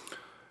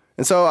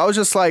 And so I was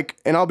just like,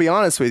 and I'll be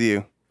honest with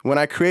you, when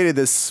I created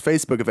this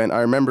Facebook event, I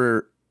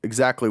remember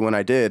exactly when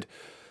I did.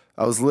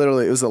 It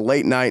was a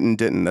late night in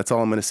Denton. That's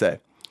all I'm going to say.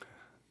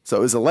 So it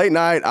was a late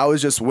night. I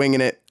was just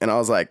winging it. And I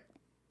was like,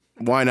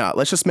 why not?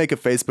 Let's just make a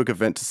Facebook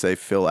event to say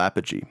Phil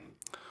Apogee.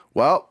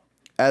 Well,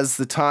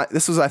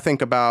 this was, I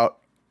think, about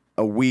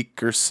a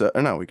week or so,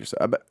 or not a week or so.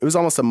 It was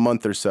almost a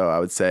month or so, I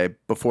would say,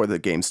 before the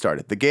game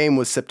started. The game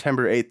was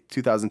September 8th,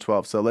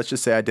 2012. So let's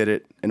just say I did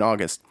it in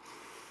August.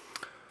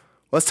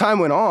 Well, as time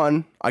went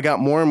on, I got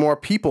more and more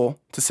people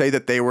to say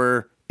that they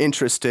were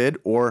interested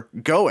or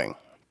going.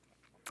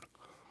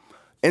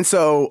 And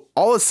so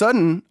all of a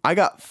sudden, I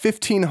got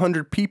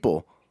 1,500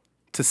 people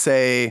to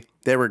say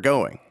they were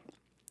going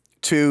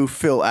to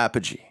Phil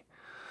Apogee.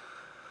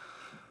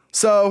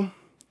 So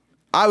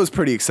I was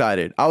pretty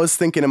excited. I was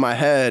thinking in my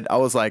head, I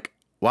was like,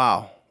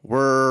 wow,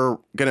 we're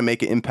going to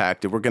make an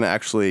impact and we're going to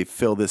actually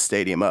fill this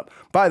stadium up.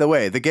 By the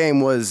way, the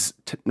game was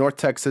North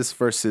Texas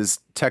versus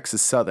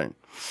Texas Southern.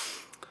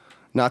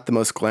 Not the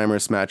most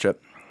glamorous matchup.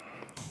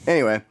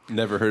 Anyway,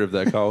 Never heard of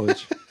that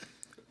college.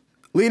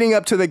 leading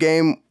up to the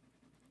game,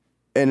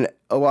 and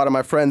a lot of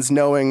my friends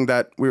knowing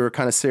that we were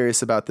kind of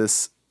serious about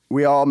this,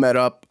 we all met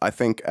up, I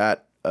think,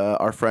 at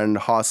our friend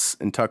Haas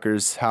and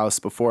Tucker's house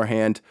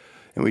beforehand,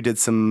 and we did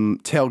some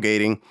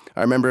tailgating.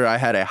 I remember I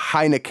had a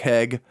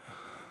Heinekeg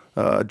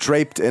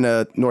draped in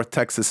a North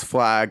Texas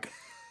flag.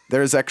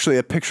 There's actually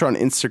a picture on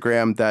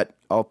Instagram that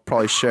I'll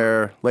probably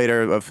share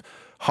later of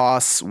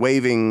Haas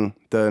waving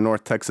the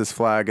North Texas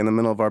flag in the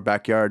middle of our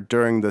backyard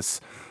during this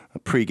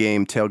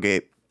pregame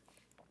tailgate.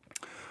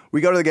 We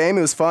go to the game.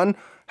 It was fun.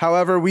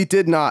 However, we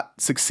did not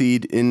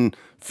succeed in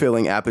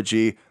filling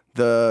Apogee.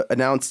 The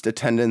announced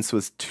attendance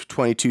was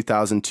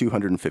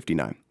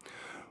 22,259.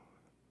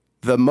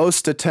 The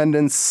most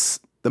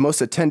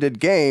attended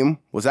game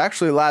was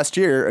actually last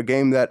year, a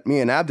game that me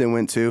and Abden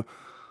went to,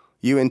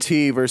 UNT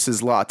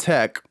versus La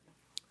Tech.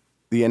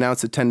 The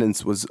announced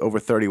attendance was over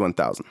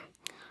 31,000.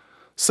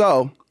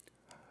 So,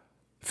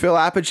 Phil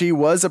Apogee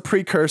was a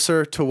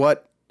precursor to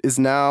what is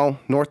now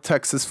North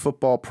Texas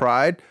football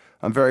pride.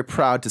 I'm very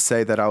proud to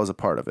say that I was a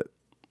part of it.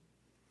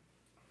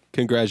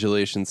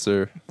 Congratulations,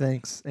 sir.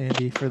 Thanks,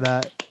 Andy, for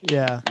that.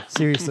 Yeah,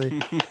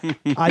 seriously.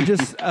 I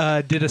just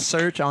did a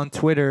search on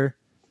Twitter,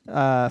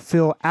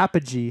 Phil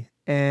Apogee,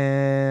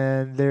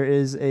 and there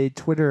is a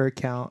Twitter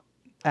account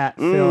at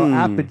Phil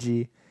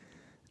Apogee.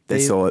 They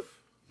saw it.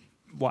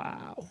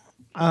 Wow.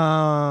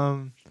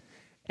 And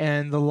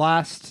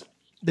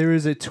there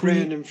is a tweet.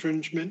 Brand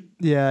infringement.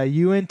 Yeah,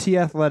 UNT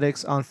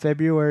Athletics on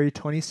February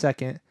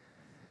 22nd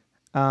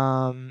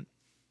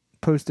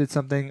posted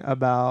something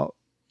about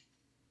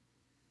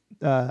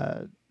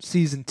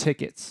season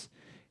tickets.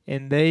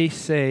 And they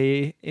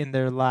say in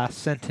their last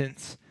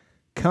sentence,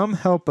 come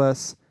help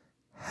us,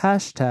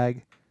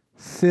 hashtag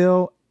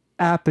Phil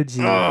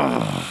Apogee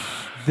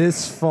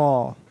this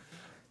fall.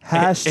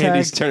 Hashtag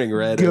Andy's turning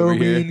red Go over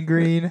here. Mean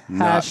Green.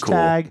 Not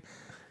Hashtag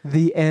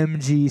the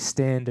MG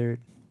standard.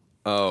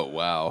 Oh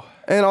wow.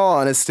 In all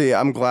honesty,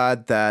 I'm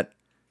glad that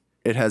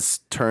it has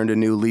turned a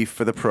new leaf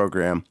for the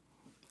program.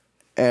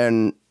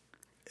 And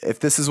if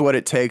this is what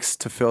it takes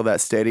to fill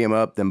that stadium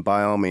up, then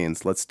by all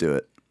means, let's do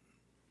it.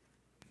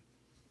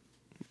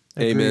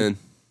 Amen.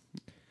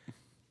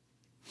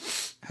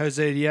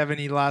 Jose, do you have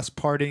any last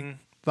parting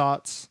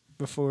thoughts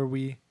before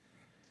we?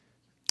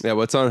 Yeah,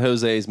 what's on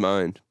Jose's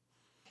mind?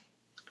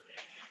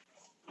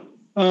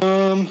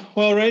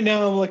 Well, right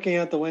now I'm looking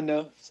out the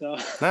window, so.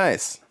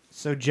 Nice.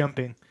 So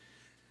jumping.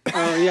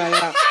 Oh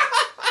yeah.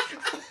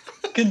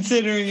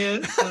 Considering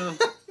it.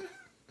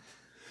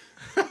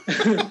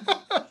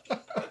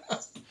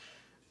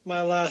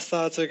 My last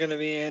thoughts are going to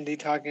be Andy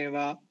talking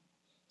about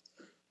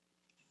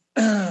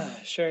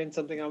sharing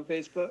something on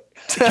Facebook.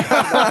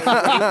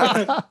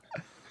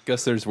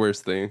 Guess there's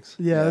worse things.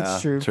 Yeah,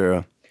 that's true.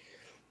 True.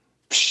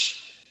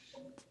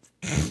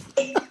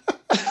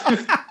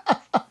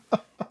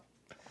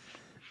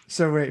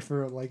 So wait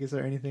for like, is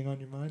there anything on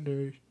your mind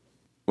or?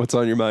 What's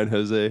on your mind,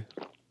 Jose?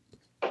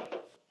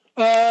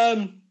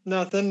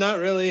 Nothing, not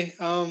really.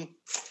 Are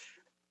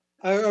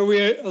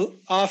we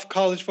off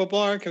college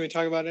football, or can we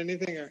talk about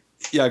anything? Or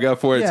Yeah, go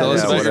for it. Tell us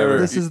yeah, about whatever. your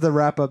This is the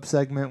wrap up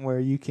segment where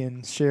you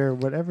can share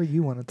whatever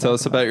you want to tell talk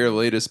us about your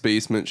latest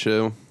basement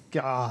show.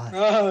 God,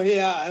 oh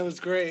yeah, it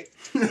was great.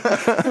 you got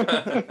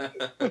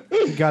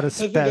I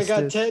think I got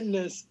asbestos.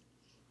 tetanus.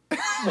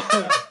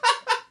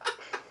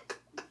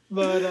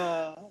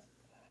 But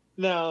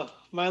no,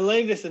 my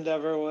latest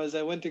endeavor was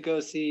I went to go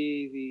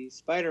see the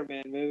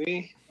Spider-Man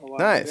movie a while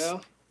Nice.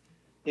 ago.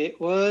 It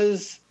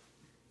was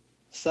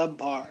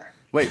subpar.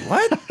 Wait,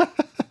 what?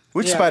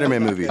 Which Yeah.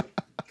 Spider-Man movie?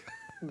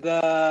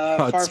 The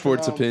Hot Far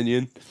sports From Home.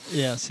 opinion.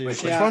 Yeah, seriously.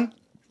 Which Yeah. one?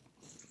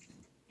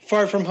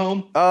 Far From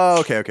Home. Oh,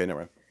 okay, never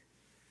mind.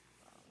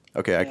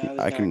 Okay, Yeah, it was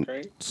I not can.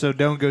 great. So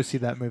don't go see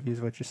that movie, is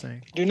what you're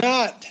saying. Do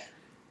not.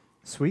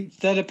 Sweet,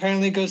 Instead,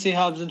 apparently go see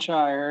Hobbs and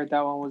Shaw. I heard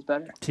that one was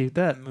better. dude.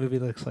 That movie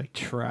looks like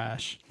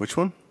trash. Which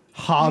one?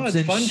 Hobbs it's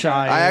and fun,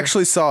 Shire. I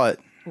actually saw it.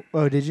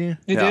 Oh, did you?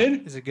 You Yeah.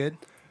 did? Is it good?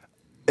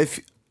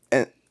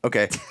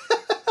 Okay.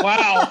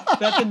 Wow,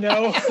 that's a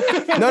no.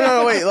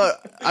 No. Wait. Look,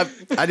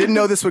 I didn't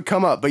know this would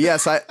come up, but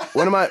yes,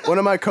 one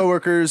of my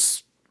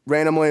coworkers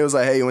randomly was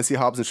like, "Hey, you want to see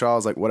Hobbs and Shaw?" I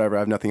was like, "Whatever. I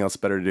have nothing else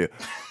better to do."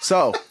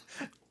 So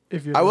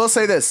If you're I will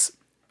say this: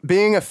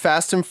 being a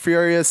Fast and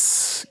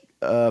Furious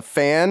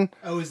fan,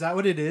 Oh, is that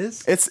what it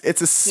is? it's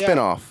a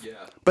spinoff. Yeah.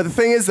 But the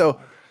thing is, though,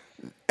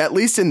 at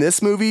least in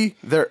this movie,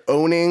 they're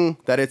owning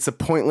that it's a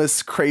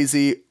pointless,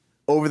 crazy,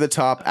 over the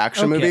top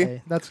action movie.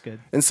 Okay, that's good.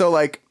 And so,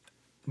 like,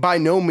 by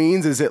no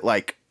means is it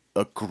like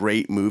a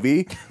great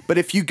movie. But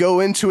if you go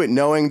into it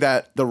knowing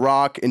that The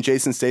Rock and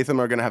Jason Statham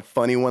are going to have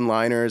funny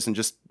one-liners and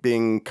just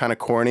being kind of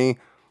corny,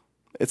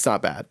 it's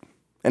not bad.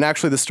 And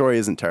actually, the story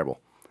isn't terrible.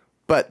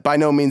 But by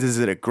no means is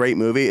it a great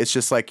movie. It's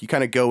just like you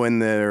kind of go in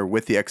there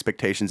with the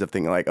expectations of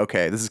thinking like,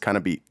 okay, this is going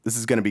to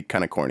be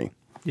kind of corny.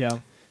 Yeah.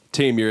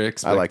 Tame your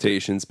liked it.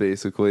 expectations,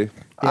 basically.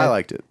 I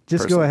liked it.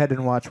 Just go personally. ahead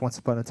and watch Once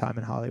Upon a Time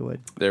in Hollywood.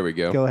 There we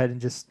go. Go ahead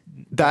and just.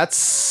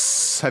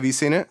 Have you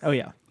seen it? Oh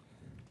yeah.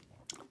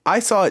 I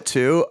saw it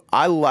too.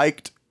 I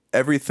liked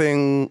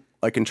everything,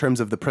 like in terms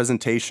of the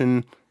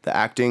presentation, the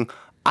acting.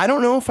 I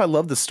don't know if I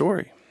love the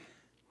story.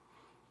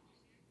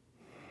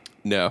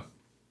 No.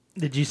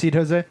 Did you see it,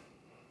 Jose?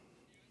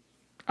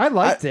 I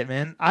liked it,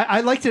 man. I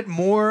liked it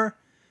more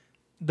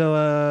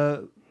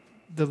the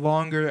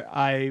longer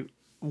I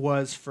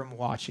was from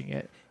watching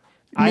it.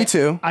 Me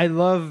too. I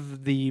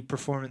love the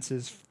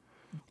performances.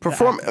 I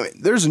mean,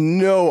 there's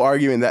no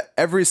arguing that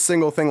every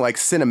single thing, like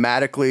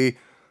cinematically,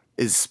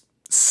 is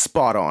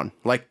spot on.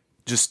 Like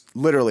just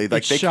literally, like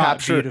It's they shot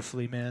capture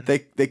beautifully, man.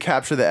 they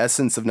capture the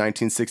essence of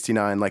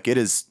 1969. Like it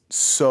is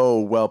so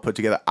well put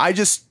together.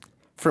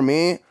 For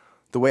me,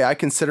 the way I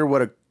consider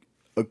what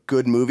a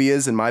good movie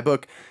is in my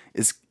book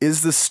is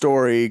the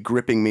story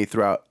gripping me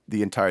throughout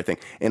the entire thing.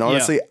 And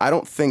honestly, I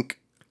don't think.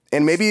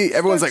 And maybe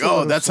everyone's like,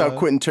 "Oh, that's how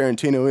Quentin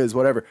Tarantino is,"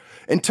 whatever.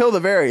 Until the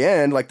very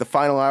end, like the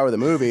final hour of the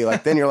movie,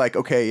 like then you're like,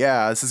 "Okay,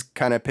 yeah, this is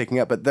kind of picking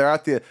up." But they're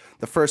at the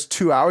first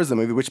 2 hours of the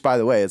movie, which by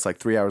the way, it's like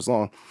 3 hours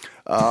long.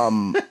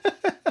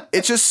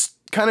 It just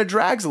kind of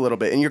drags a little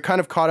bit, and you're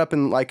kind of caught up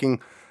in liking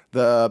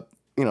the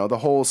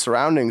whole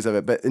surroundings of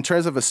it. But in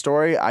terms of a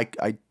story, I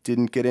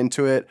didn't get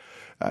into it.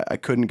 I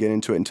couldn't get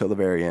into it until the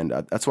very end.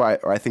 That's why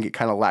I think it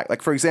kind of lacked.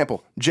 Like for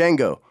example,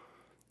 Django.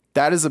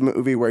 That is a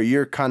movie where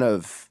you're kind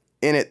of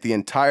in it the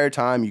entire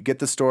time. You get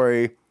the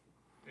story.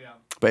 Yeah.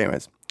 But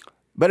anyways,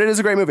 it is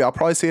a great movie. I'll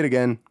probably see it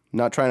again.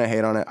 Not trying to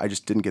hate on it. I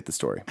just didn't get the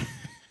story.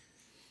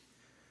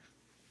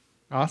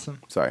 Awesome.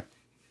 Sorry.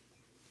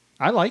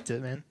 I liked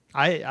it, man.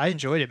 I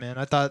enjoyed it, man.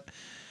 I thought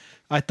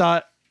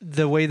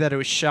the way that it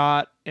was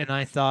shot, and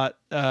I thought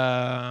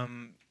I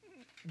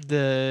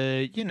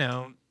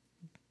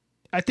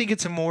think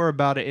it's more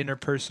about an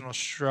interpersonal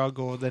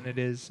struggle than it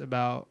is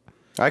about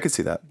I could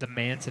see that. the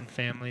Manson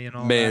family and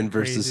all Man that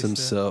crazy versus stuff.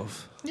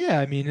 himself. Yeah,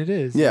 I mean it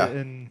is. Yeah,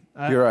 and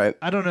you're right.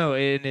 I don't know,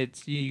 and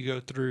it's you go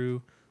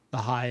through the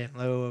high and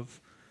low of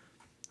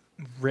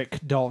Rick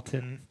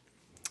Dalton.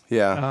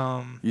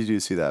 Yeah, you do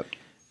see that.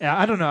 Yeah,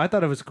 I don't know. I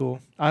thought it was cool.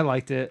 I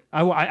liked it.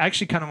 I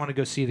actually kind of want to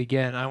go see it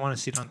again. I want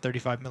to see it on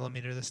 35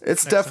 millimeter. It's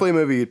next definitely time.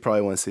 a movie you'd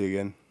probably want to see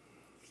again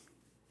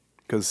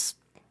because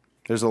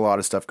there's a lot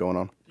of stuff going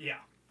on. Yeah.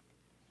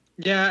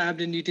 Yeah,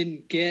 Abden, you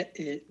didn't get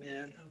it,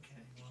 man.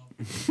 Okay.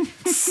 Well.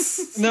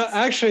 No,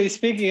 actually,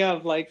 speaking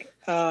of, like,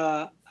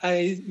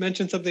 I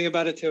mentioned something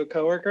about it to a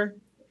coworker,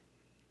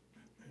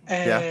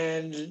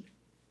 and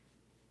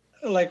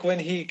like when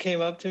he came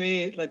up to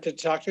me, like to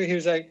talk to me, he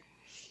was like,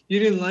 "You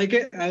didn't like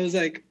it?" I was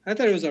like, "I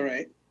thought it was all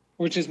right,"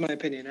 which is my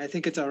opinion. I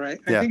think it's all right.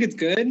 Yeah. I think it's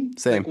good,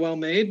 Same. like well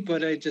made,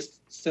 but I just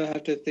still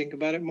have to think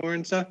about it more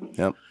and stuff.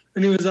 Yep.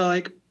 And he was all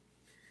like,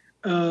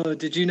 "Oh,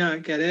 did you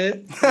not get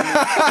it?"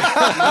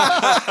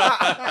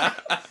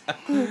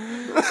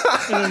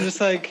 And I'm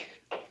just like,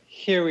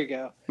 here we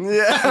go.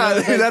 Yeah,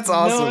 Like, that's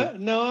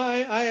awesome. No,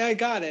 I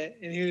got it.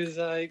 And he was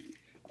like,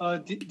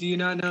 do you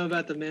not know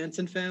about the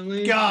Manson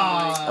family?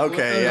 God. Like,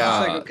 Okay, I was yeah.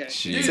 just like, okay.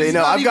 Jeez. So, you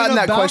know, not I've even gotten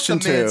that about question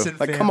the too. Manson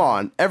Like, come family.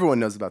 on, everyone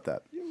knows about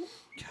that.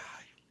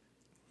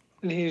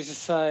 And he was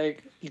just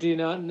like, do you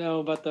not know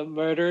about the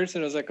murders?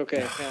 And I was like,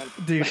 okay, man.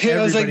 Dude,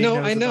 I was like, everybody no,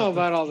 knows I know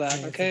about about the all that,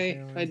 Manson okay?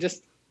 family. I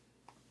just,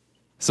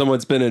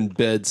 Someone's been in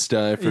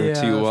Bed-Stuy for Yeah,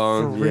 too for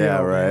long. real,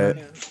 Yeah, right.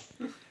 man.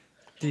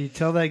 Dude,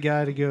 tell that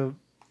guy to go.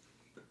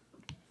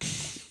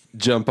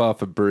 Jump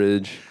off a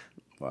bridge.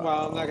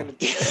 wow, I'm not going to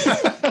do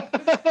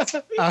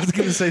that. I was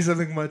going to say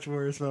something much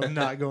worse, but I'm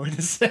not going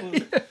to say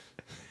it.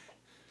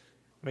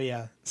 But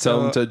yeah.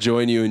 Tell them to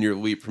join you in your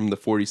leap from the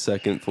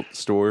 42nd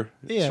store.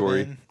 Yeah,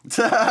 story. man.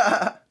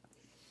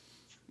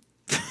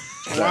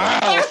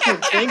 Wow.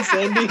 Thanks,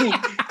 Andy.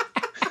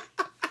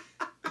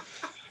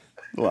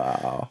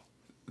 Wow.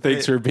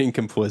 Thanks for being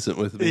complicit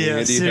with me, Yeah,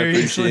 Andy. I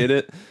seriously. appreciate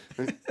it.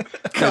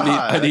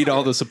 I need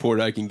all the support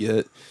I can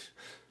get.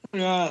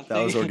 Yeah,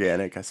 That was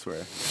organic, I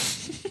swear.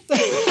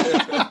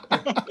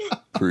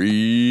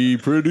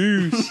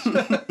 Pre-produced.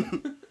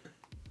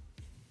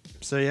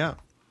 So yeah.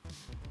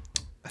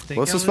 I think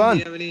Well, this was Do fun.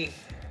 you have any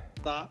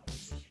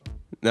thoughts?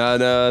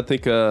 No, I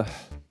think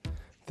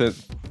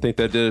think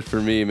that did it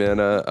for me, man.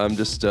 I'm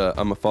just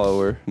I'm a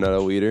follower, not a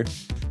leader.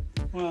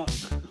 Well,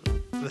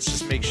 let's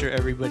just make sure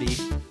everybody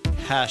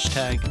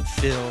hashtag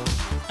Phil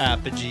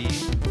Apogee,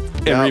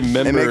 And Yep.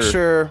 remember, And make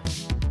sure.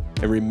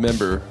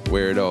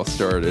 where it all the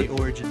started.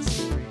 origin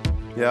story.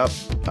 Yep,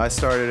 I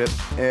started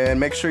it. And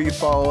make sure you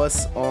follow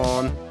us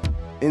on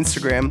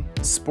Instagram,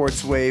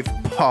 SportsWave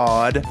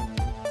Pod.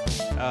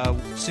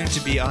 Soon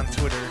to be on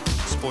Twitter.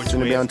 Sports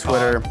Soon to be Wave on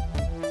Pod. Twitter.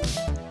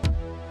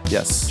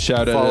 Yes.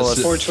 Shout out Follow us. us.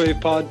 Sports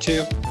Wave Pod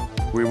 2.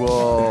 We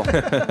will.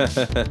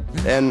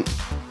 And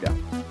yeah.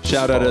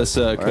 Shout out us,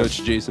 All right.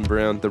 Coach Jason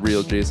Brown, the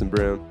real Jason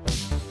Brown.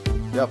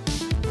 Yep.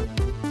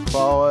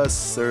 Follow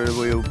us. There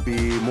will be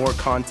more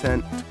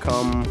content to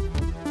come.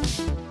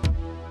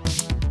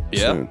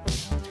 Yeah. Soon.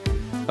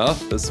 Oh,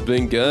 this has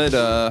been good.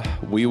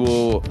 We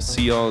will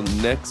see y'all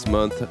next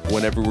month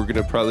whenever we're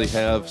gonna probably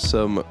have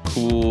some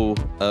cool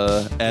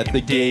at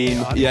the day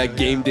game. audio, Yeah, yeah.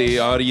 game day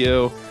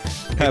audio.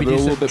 Have Maybe it a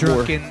do little some bit more.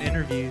 drunken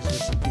interviews with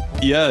some people.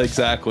 Yeah,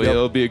 exactly. Yep.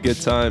 It'll be a good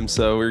time.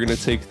 So we're gonna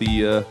take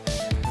the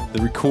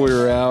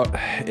recorder out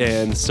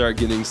and start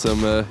getting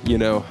some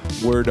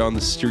word on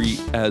the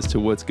street as to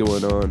what's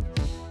going on.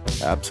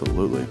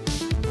 Absolutely.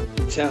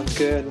 Sounds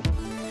good.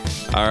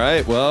 All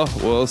right. Well,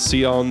 we'll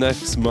see y'all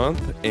next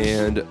month,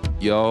 and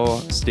y'all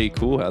stay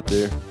cool out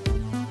there.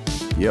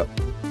 Yep.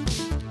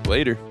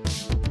 Later.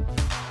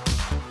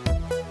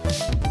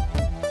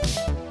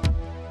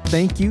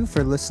 Thank you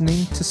for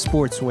listening to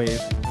Sports Wave,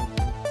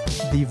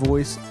 the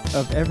voice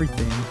of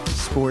everything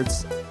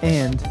sports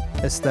and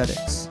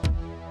aesthetics.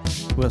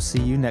 We'll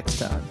see you next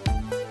time.